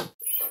ethics.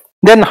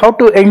 Then how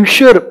to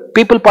ensure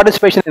people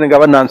participation in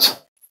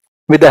governance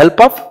with the help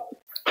of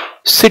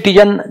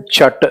citizen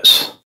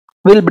charters.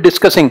 We'll be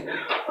discussing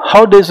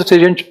how these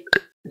citizen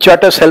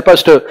charters help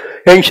us to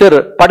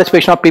ensure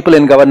participation of people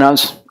in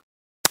governance.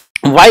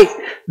 Why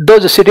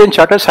those citizen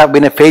charters have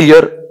been a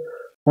failure.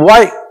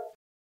 Why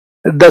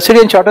the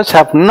citizen charters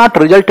have not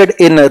resulted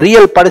in a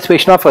real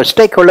participation of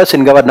stakeholders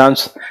in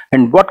governance,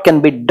 and what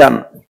can be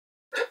done.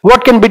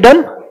 What can be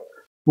done?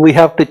 We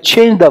have to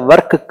change the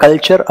work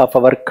culture of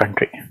our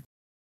country.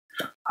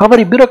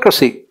 Our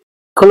bureaucracy,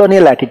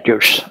 colonial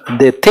attitudes,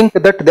 they think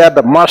that they are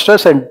the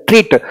masters and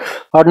treat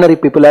ordinary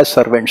people as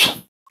servants.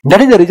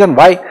 That is the reason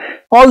why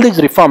all these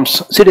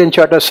reforms, citizen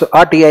charters,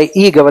 RTI,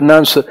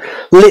 e-governance,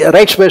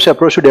 rights-based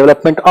approach to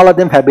development, all of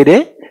them have been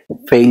a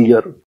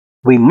failure.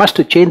 We must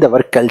change the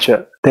work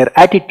culture, their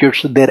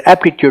attitudes, their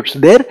aptitudes,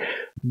 their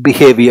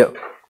behavior.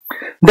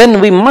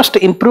 Then we must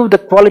improve the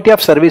quality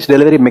of service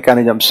delivery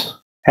mechanisms.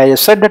 As I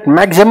said, that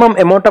maximum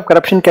amount of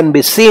corruption can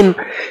be seen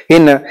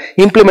in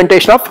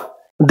implementation of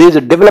these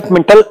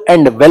developmental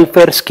and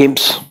welfare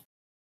schemes.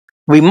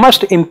 We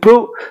must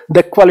improve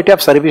the quality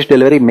of service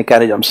delivery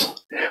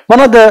mechanisms.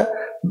 One of the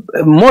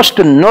most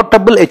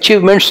notable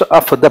achievements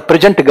of the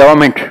present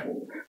government,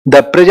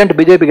 the present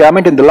BJP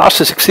government in the last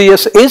 6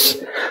 years,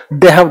 is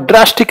they have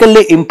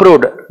drastically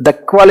improved the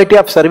quality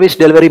of service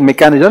delivery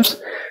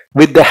mechanisms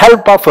with the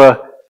help of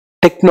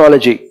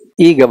technology,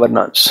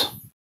 e-governance.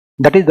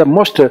 That is the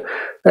most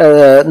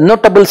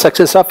notable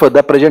success of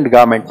the present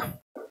government.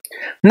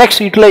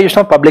 Next, utilization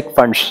of public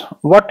funds.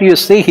 What you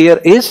see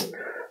here is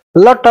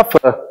lot of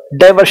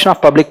diversion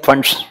of public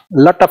funds,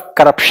 lot of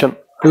corruption,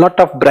 lot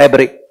of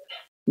bribery.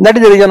 That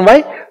is the reason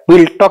why we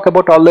will talk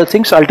about all those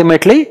things,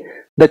 ultimately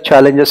the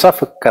challenges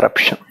of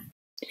corruption.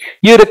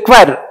 You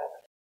require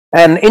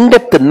an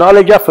in-depth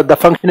knowledge of the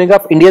functioning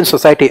of Indian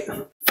society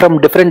from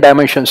different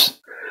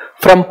dimensions,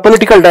 from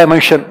political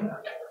dimension,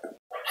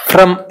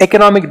 from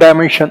economic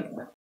dimension,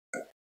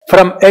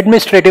 from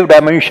administrative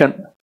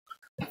dimension,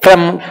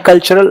 from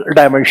cultural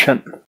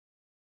dimension.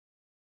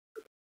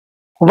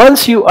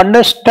 Once you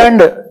understand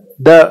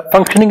the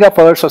functioning of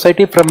our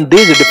society from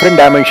these different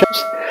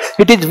dimensions,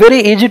 it is very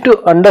easy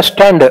to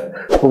understand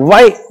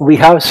why we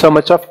have so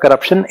much of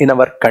corruption in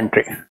our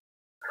country.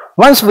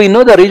 Once we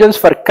know the reasons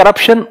for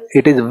corruption,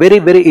 it is very,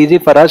 very easy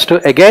for us to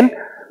again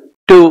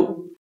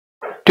to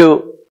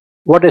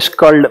what is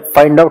called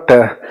find out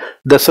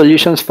the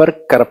solutions for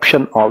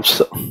corruption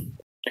also.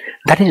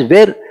 That is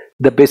where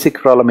the basic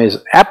problem is.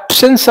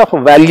 Absence of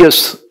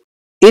values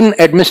in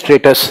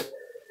administrators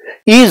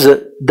is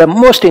the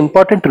most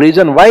important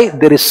reason why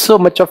there is so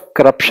much of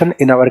corruption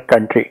in our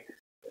country.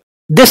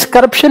 This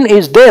corruption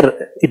is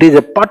there. It is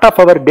a part of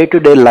our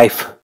day-to-day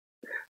life.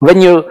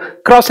 When you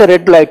cross a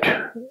red light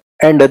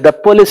and the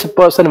police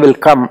person will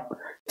come,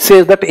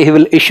 says that he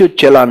will issue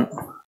challan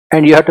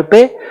and you have to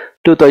pay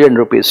 2000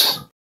 rupees.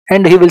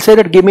 And he will say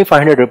that give me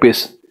 500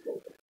 rupees.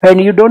 And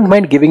you don't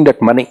mind giving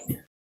that money.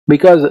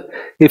 Because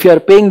if you are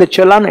paying the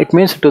challan, it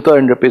means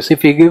 2000 rupees.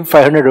 If you give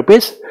 500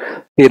 rupees,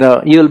 you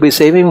will be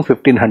saving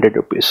 1500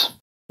 rupees.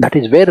 That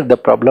is where the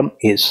problem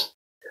is.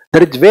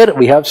 That is where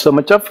we have so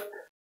much of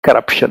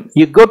corruption.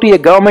 You go to a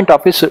government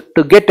office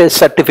to get a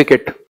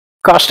certificate,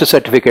 caste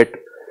certificate.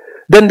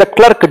 Then the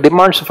clerk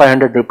demands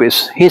 500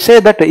 rupees. He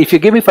says that if you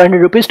give me 500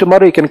 rupees,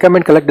 tomorrow you can come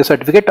and collect the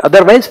certificate.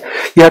 Otherwise,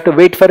 you have to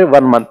wait for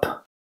 1 month.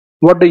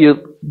 What do?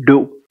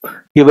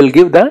 You will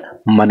give the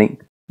money.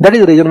 That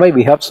is the reason why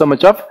we have so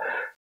much of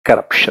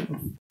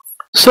corruption.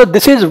 So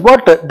this is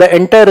what the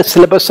entire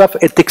syllabus of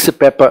ethics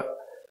paper.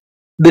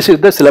 This is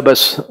the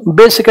syllabus.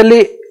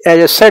 Basically, as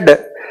I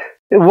said,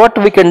 what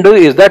we can do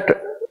is that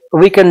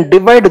we can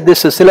divide this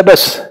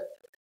syllabus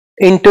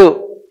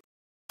into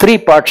 3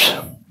 parts.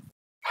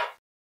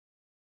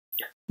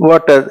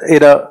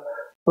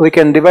 We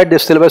can divide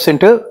this syllabus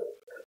into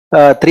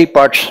 3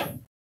 parts.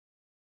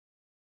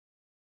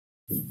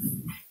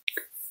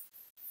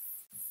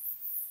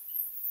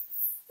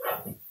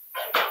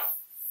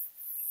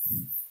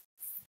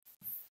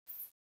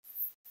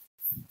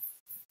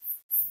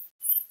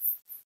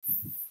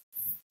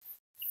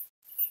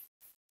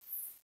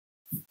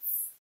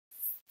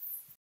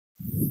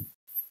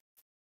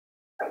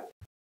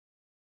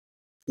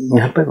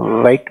 यहाँ पर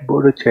white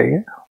board चाहिए,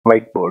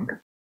 white board.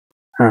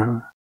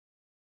 हाँ,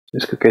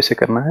 इसको कैसे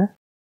करना है?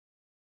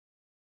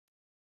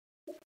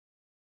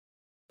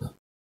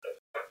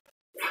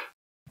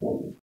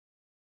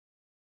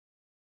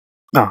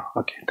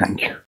 Okay,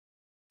 thank you.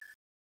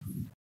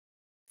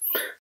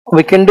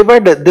 We can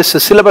divide this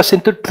syllabus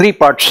into 3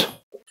 parts.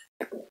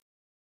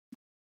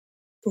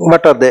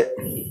 What are they?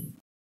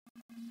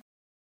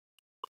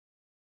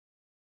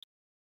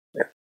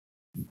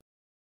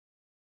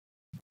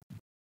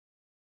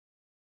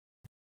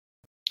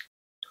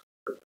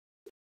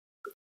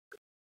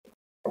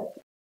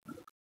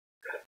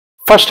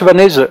 First one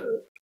is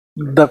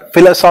the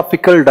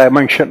philosophical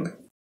dimension.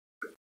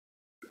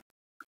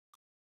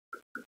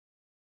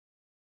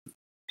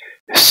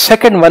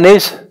 Second one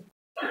is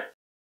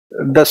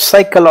the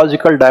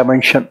psychological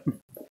dimension.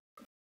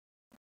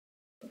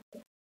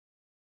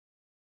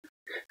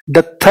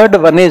 The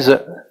third one is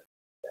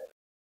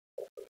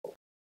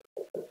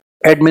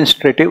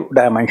administrative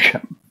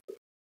dimension.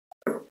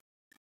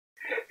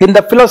 In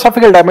the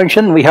philosophical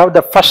dimension, we have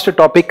the first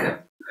topic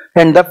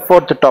and the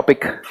fourth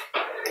topic.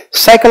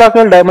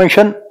 Psychological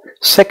dimension,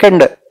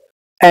 second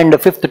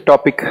and fifth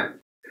topic,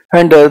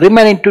 and the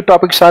remaining 2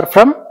 topics are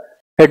from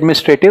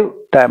administrative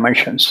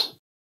dimensions.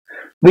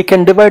 We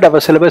can divide our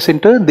syllabus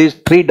into these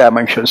 3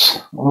 dimensions.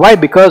 Why?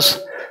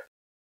 Because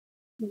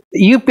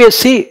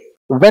UPSC,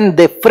 when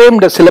they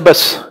framed the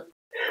syllabus,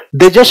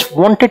 they just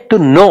wanted to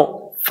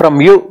know from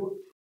you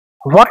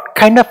what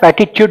kind of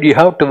attitude you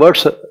have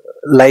towards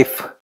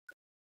life,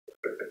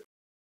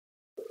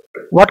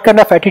 what kind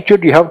of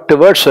attitude you have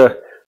towards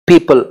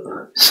people,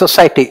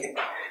 society.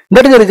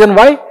 That is the reason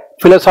why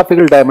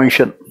philosophical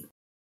dimension.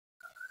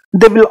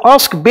 They will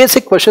ask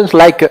basic questions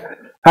like,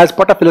 as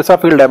part of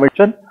philosophical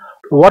dimension,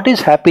 what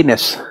is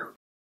happiness?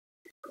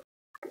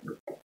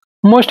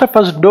 Most of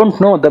us don't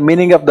know the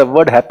meaning of the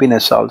word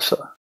happiness also.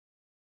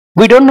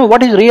 We don't know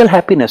what is real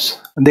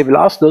happiness. They will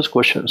ask those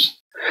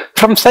questions.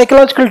 From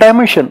psychological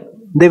dimension,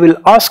 they will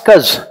ask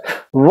us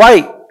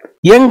why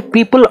young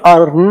people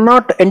are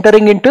not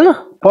entering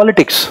into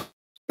politics.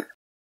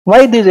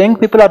 Why these young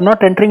people are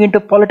not entering into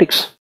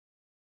politics?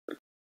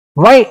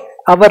 Why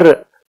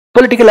our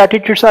political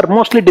attitudes are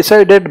mostly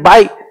decided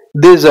by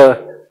these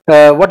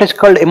what is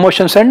called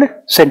emotions and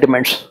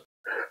sentiments.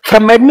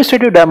 From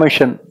administrative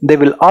dimension, they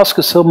will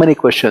ask so many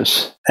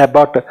questions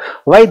about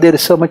why there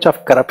is so much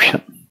of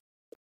corruption.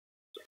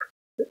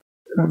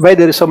 Why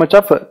there is so much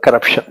of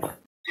corruption?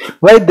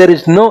 Why there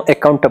is no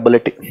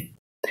accountability?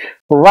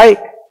 Why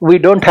we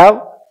don't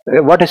have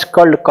what is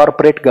called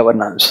corporate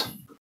governance?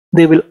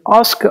 They will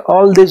ask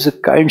all these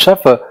kinds of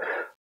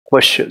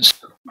questions.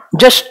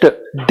 Just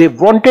they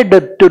wanted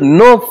to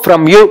know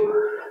from you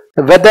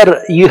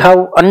whether you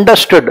have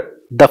understood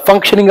the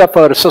functioning of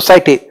our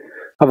society,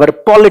 our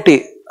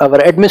polity, our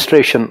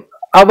administration,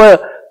 our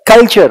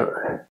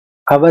culture,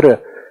 our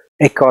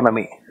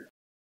economy.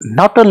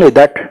 Not only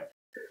that,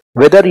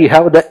 whether you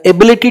have the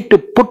ability to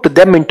put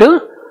them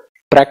into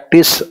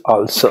practice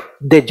also.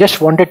 They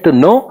just wanted to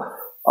know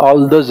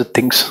all those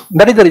things.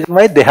 That is the reason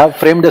why they have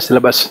framed the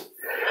syllabus.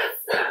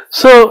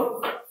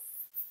 So,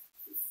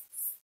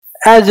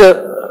 as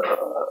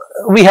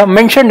we have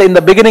mentioned in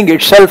the beginning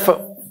itself,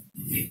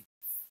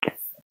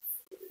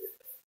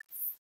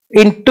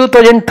 in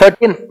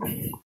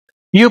 2013,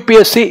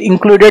 UPSC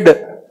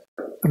included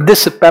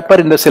this paper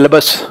in the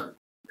syllabus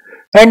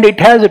and it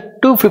has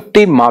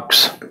 250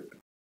 marks.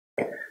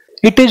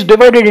 It is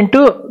divided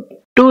into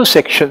 2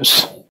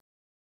 sections.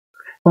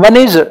 One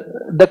is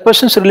the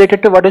questions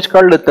related to what is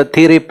called the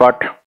theory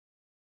part.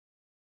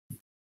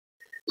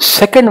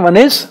 Second one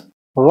is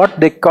what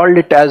they called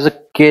it as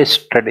case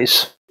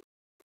studies.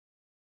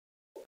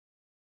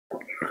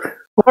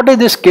 What is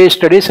this case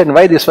studies and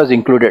why this was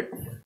included?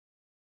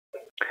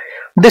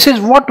 This is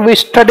what we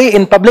study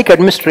in public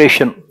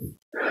administration.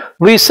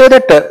 We say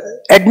that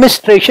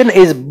administration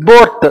is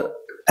both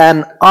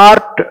an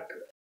art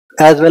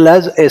as well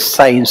as a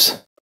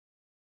science.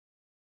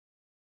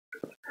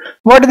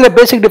 What is the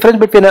basic difference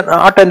between an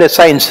art and a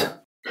science?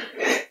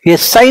 A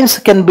science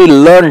can be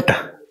learnt,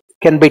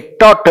 can be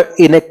taught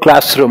in a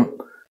classroom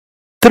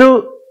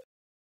through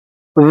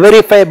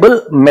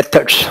verifiable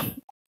methods.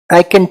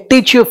 I can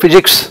teach you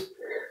physics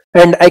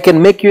and I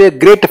can make you a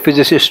great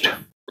physicist.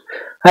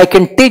 I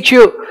can teach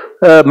you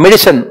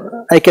medicine,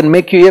 I can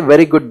make you a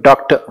very good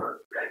doctor.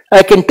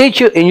 I can teach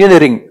you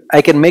engineering,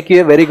 I can make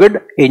you a very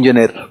good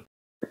engineer.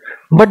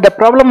 But the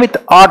problem with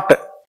art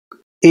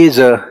is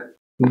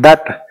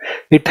that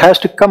it has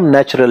to come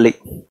naturally.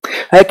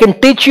 I can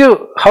teach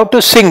you how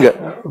to sing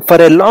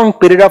for a long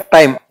period of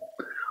time,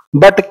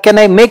 but can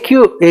I make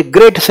you a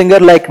great singer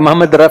like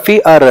Muhammad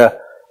Rafi or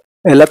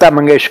Lata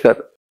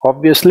Mangeshkar?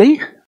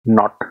 Obviously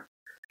not.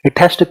 It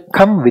has to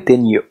come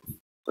within you.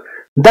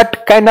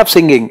 That kind of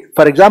singing,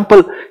 for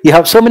example, you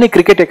have so many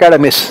cricket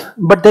academies,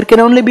 but there can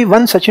only be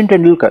one Sachin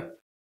Tendulkar.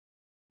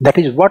 That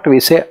is what we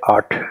say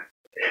art.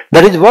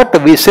 That is what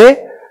we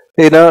say,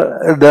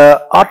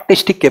 the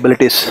artistic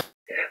abilities.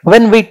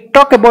 When we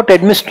talk about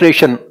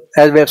administration,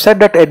 as we have said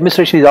that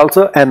administration is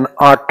also an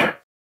art.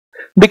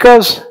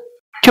 Because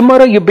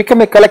tomorrow you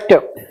become a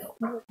collector,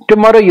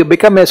 tomorrow you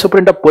become a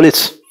superintendent of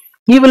police,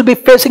 you will be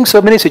facing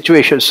so many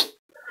situations.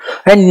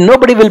 And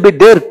nobody will be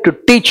there to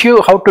teach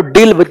you how to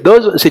deal with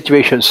those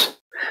situations.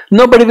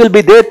 Nobody will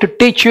be there to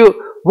teach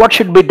you what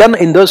should be done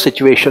in those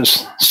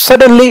situations.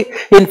 Suddenly,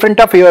 in front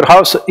of your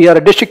house, you are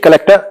a district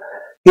collector,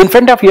 in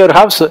front of your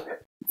house,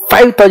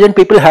 5,000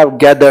 people have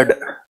gathered.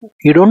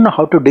 You don't know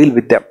how to deal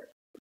with them.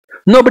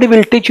 Nobody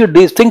will teach you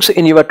these things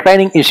in your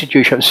training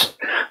institutions.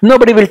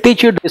 Nobody will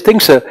teach you these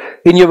things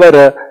in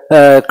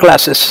your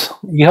classes.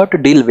 You have to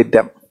deal with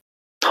them.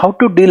 How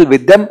to deal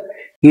with them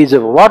is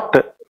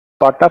what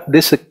part of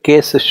this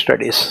case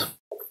studies.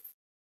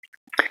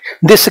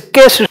 This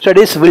case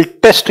studies will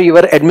test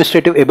your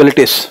administrative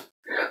abilities.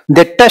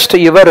 They test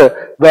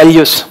your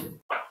values.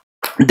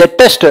 They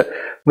test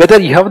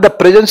whether you have the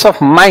presence of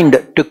mind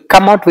to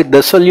come out with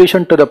the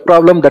solution to the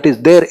problem that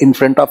is there in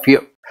front of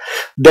you.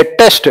 They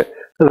test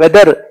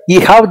whether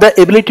you have the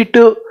ability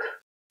to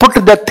put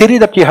the theory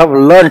that you have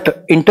learnt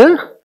into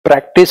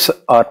practice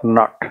or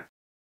not.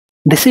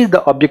 This is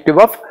the objective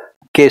of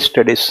case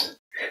studies.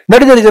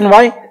 That is the reason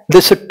why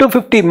this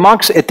 250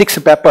 marks ethics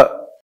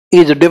paper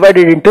is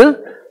divided into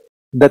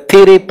the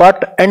theory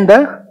part and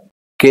the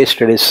case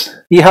studies.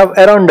 You have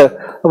around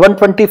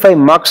 125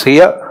 marks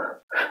here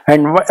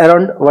and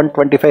around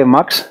 125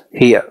 marks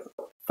here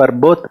for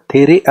both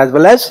theory as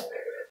well as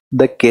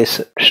the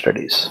case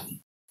studies.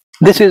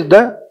 This is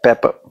the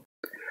paper.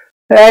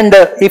 And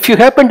if you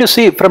happen to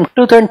see from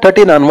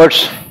 2013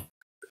 onwards,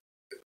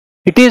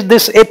 it is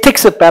this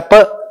ethics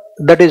paper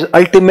that is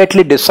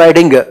ultimately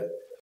deciding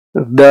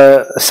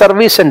the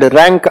service and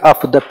rank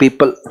of the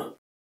people.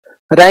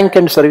 Rank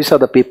and service of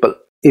the people.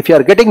 If you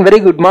are getting very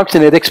good marks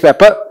in ethics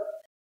paper,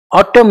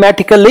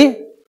 automatically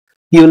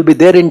you will be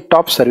there in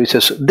top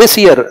services. This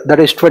year, that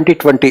is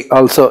 2020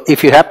 also,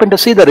 if you happen to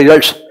see the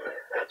results,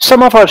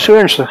 some of our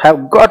students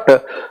have got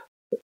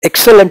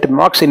excellent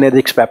marks in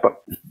ethics paper.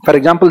 For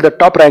example, the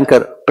top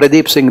ranker,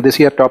 Pradeep Singh, this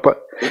year topper,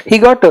 he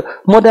got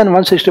more than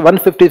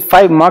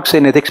 155 marks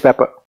in ethics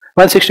paper.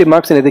 160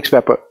 marks in ethics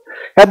paper.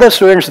 Other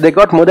students, they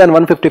got more than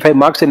 155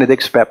 marks in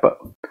ethics paper.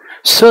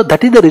 So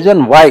that is the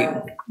reason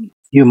why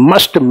you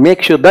must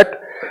make sure that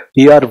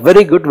you are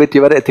very good with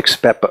your ethics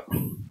paper.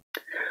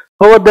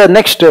 Over the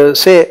next,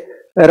 say,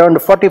 around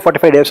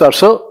 40-45 days or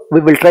so,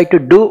 we will try to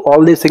do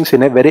all these things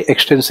in a very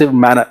extensive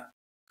manner.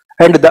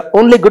 And the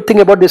only good thing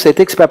about this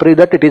ethics paper is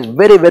that it is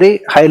very,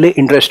 very highly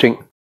interesting.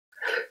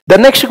 The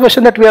next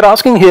question that we are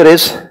asking here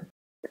is,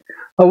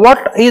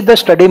 what is the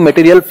study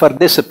material for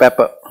this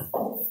paper?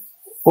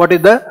 What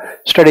is the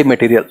study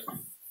material?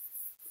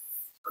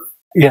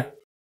 Yeah.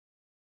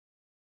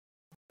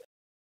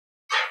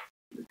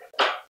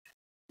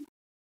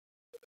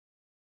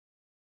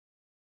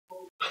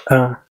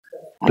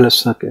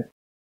 Plus, okay.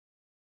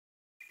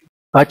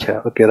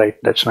 Acha, okay, right,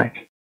 that's right.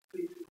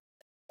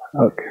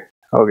 Okay,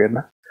 okay.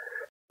 Na?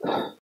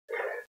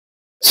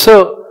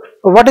 So,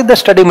 what is the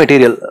study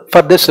material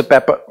for this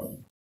paper?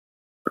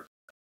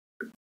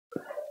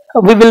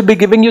 We will be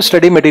giving you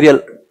study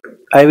material.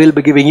 I will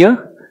be giving you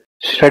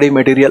study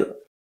material.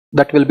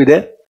 That will be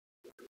there.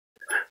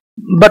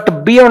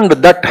 But beyond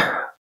that,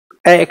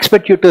 I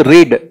expect you to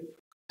read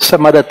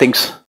some other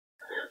things.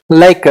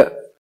 Like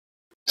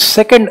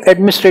Second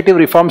Administrative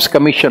Reforms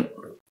Commission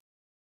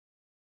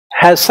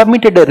has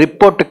submitted a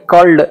report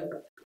called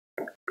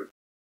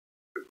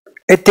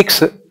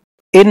Ethics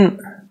in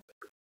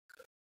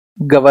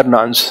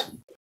Governance.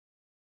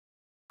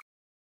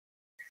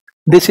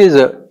 This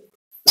is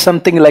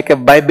something like a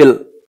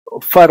Bible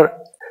for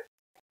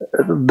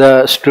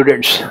the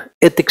students.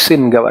 Ethics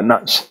in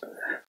Governance.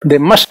 They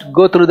must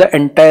go through the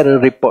entire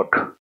report.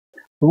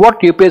 What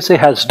UPSC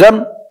has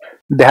done,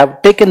 they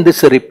have taken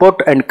this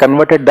report and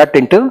converted that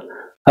into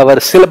our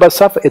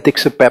syllabus of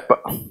ethics paper.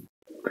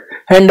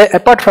 And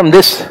apart from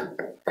this,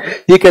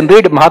 You can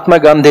read Mahatma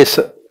Gandhi's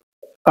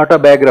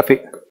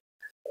autobiography,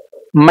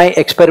 My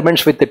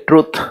Experiments with the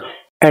Truth,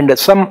 and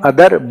some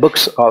other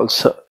books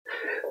also.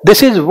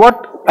 This is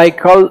what I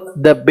call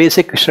the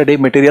basic study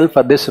material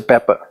for this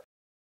paper.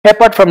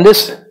 Apart from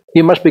this,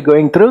 you must be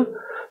going through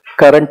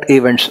current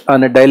events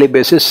on a daily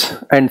basis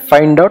and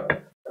find out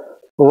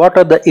what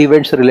are the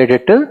events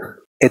related to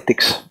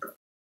ethics.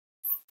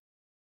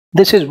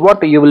 This is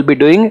what you will be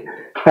doing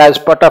as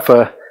part of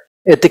a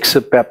ethics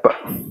paper.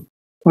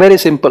 Very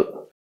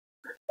simple.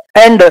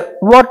 And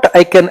what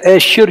I can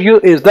assure you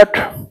is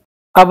that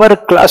our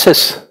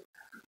classes,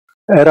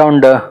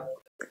 around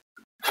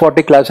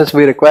 40 classes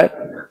we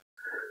require,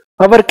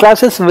 our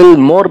classes will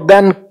more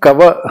than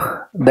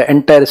cover the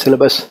entire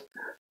syllabus.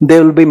 They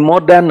will be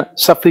more than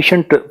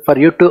sufficient for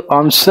you to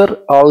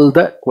answer all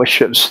the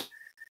questions,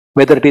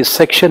 whether it is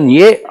section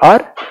A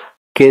or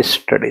case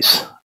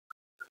studies.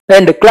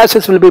 And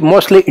classes will be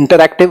mostly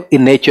interactive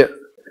in nature.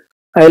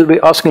 I will be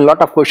asking a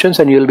lot of questions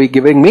and you will be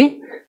giving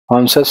me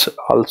answers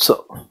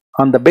also.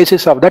 On the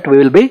basis of that, we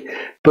will be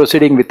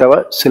proceeding with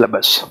our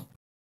syllabus.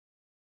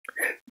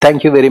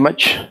 Thank you very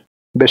much.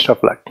 Best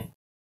of luck.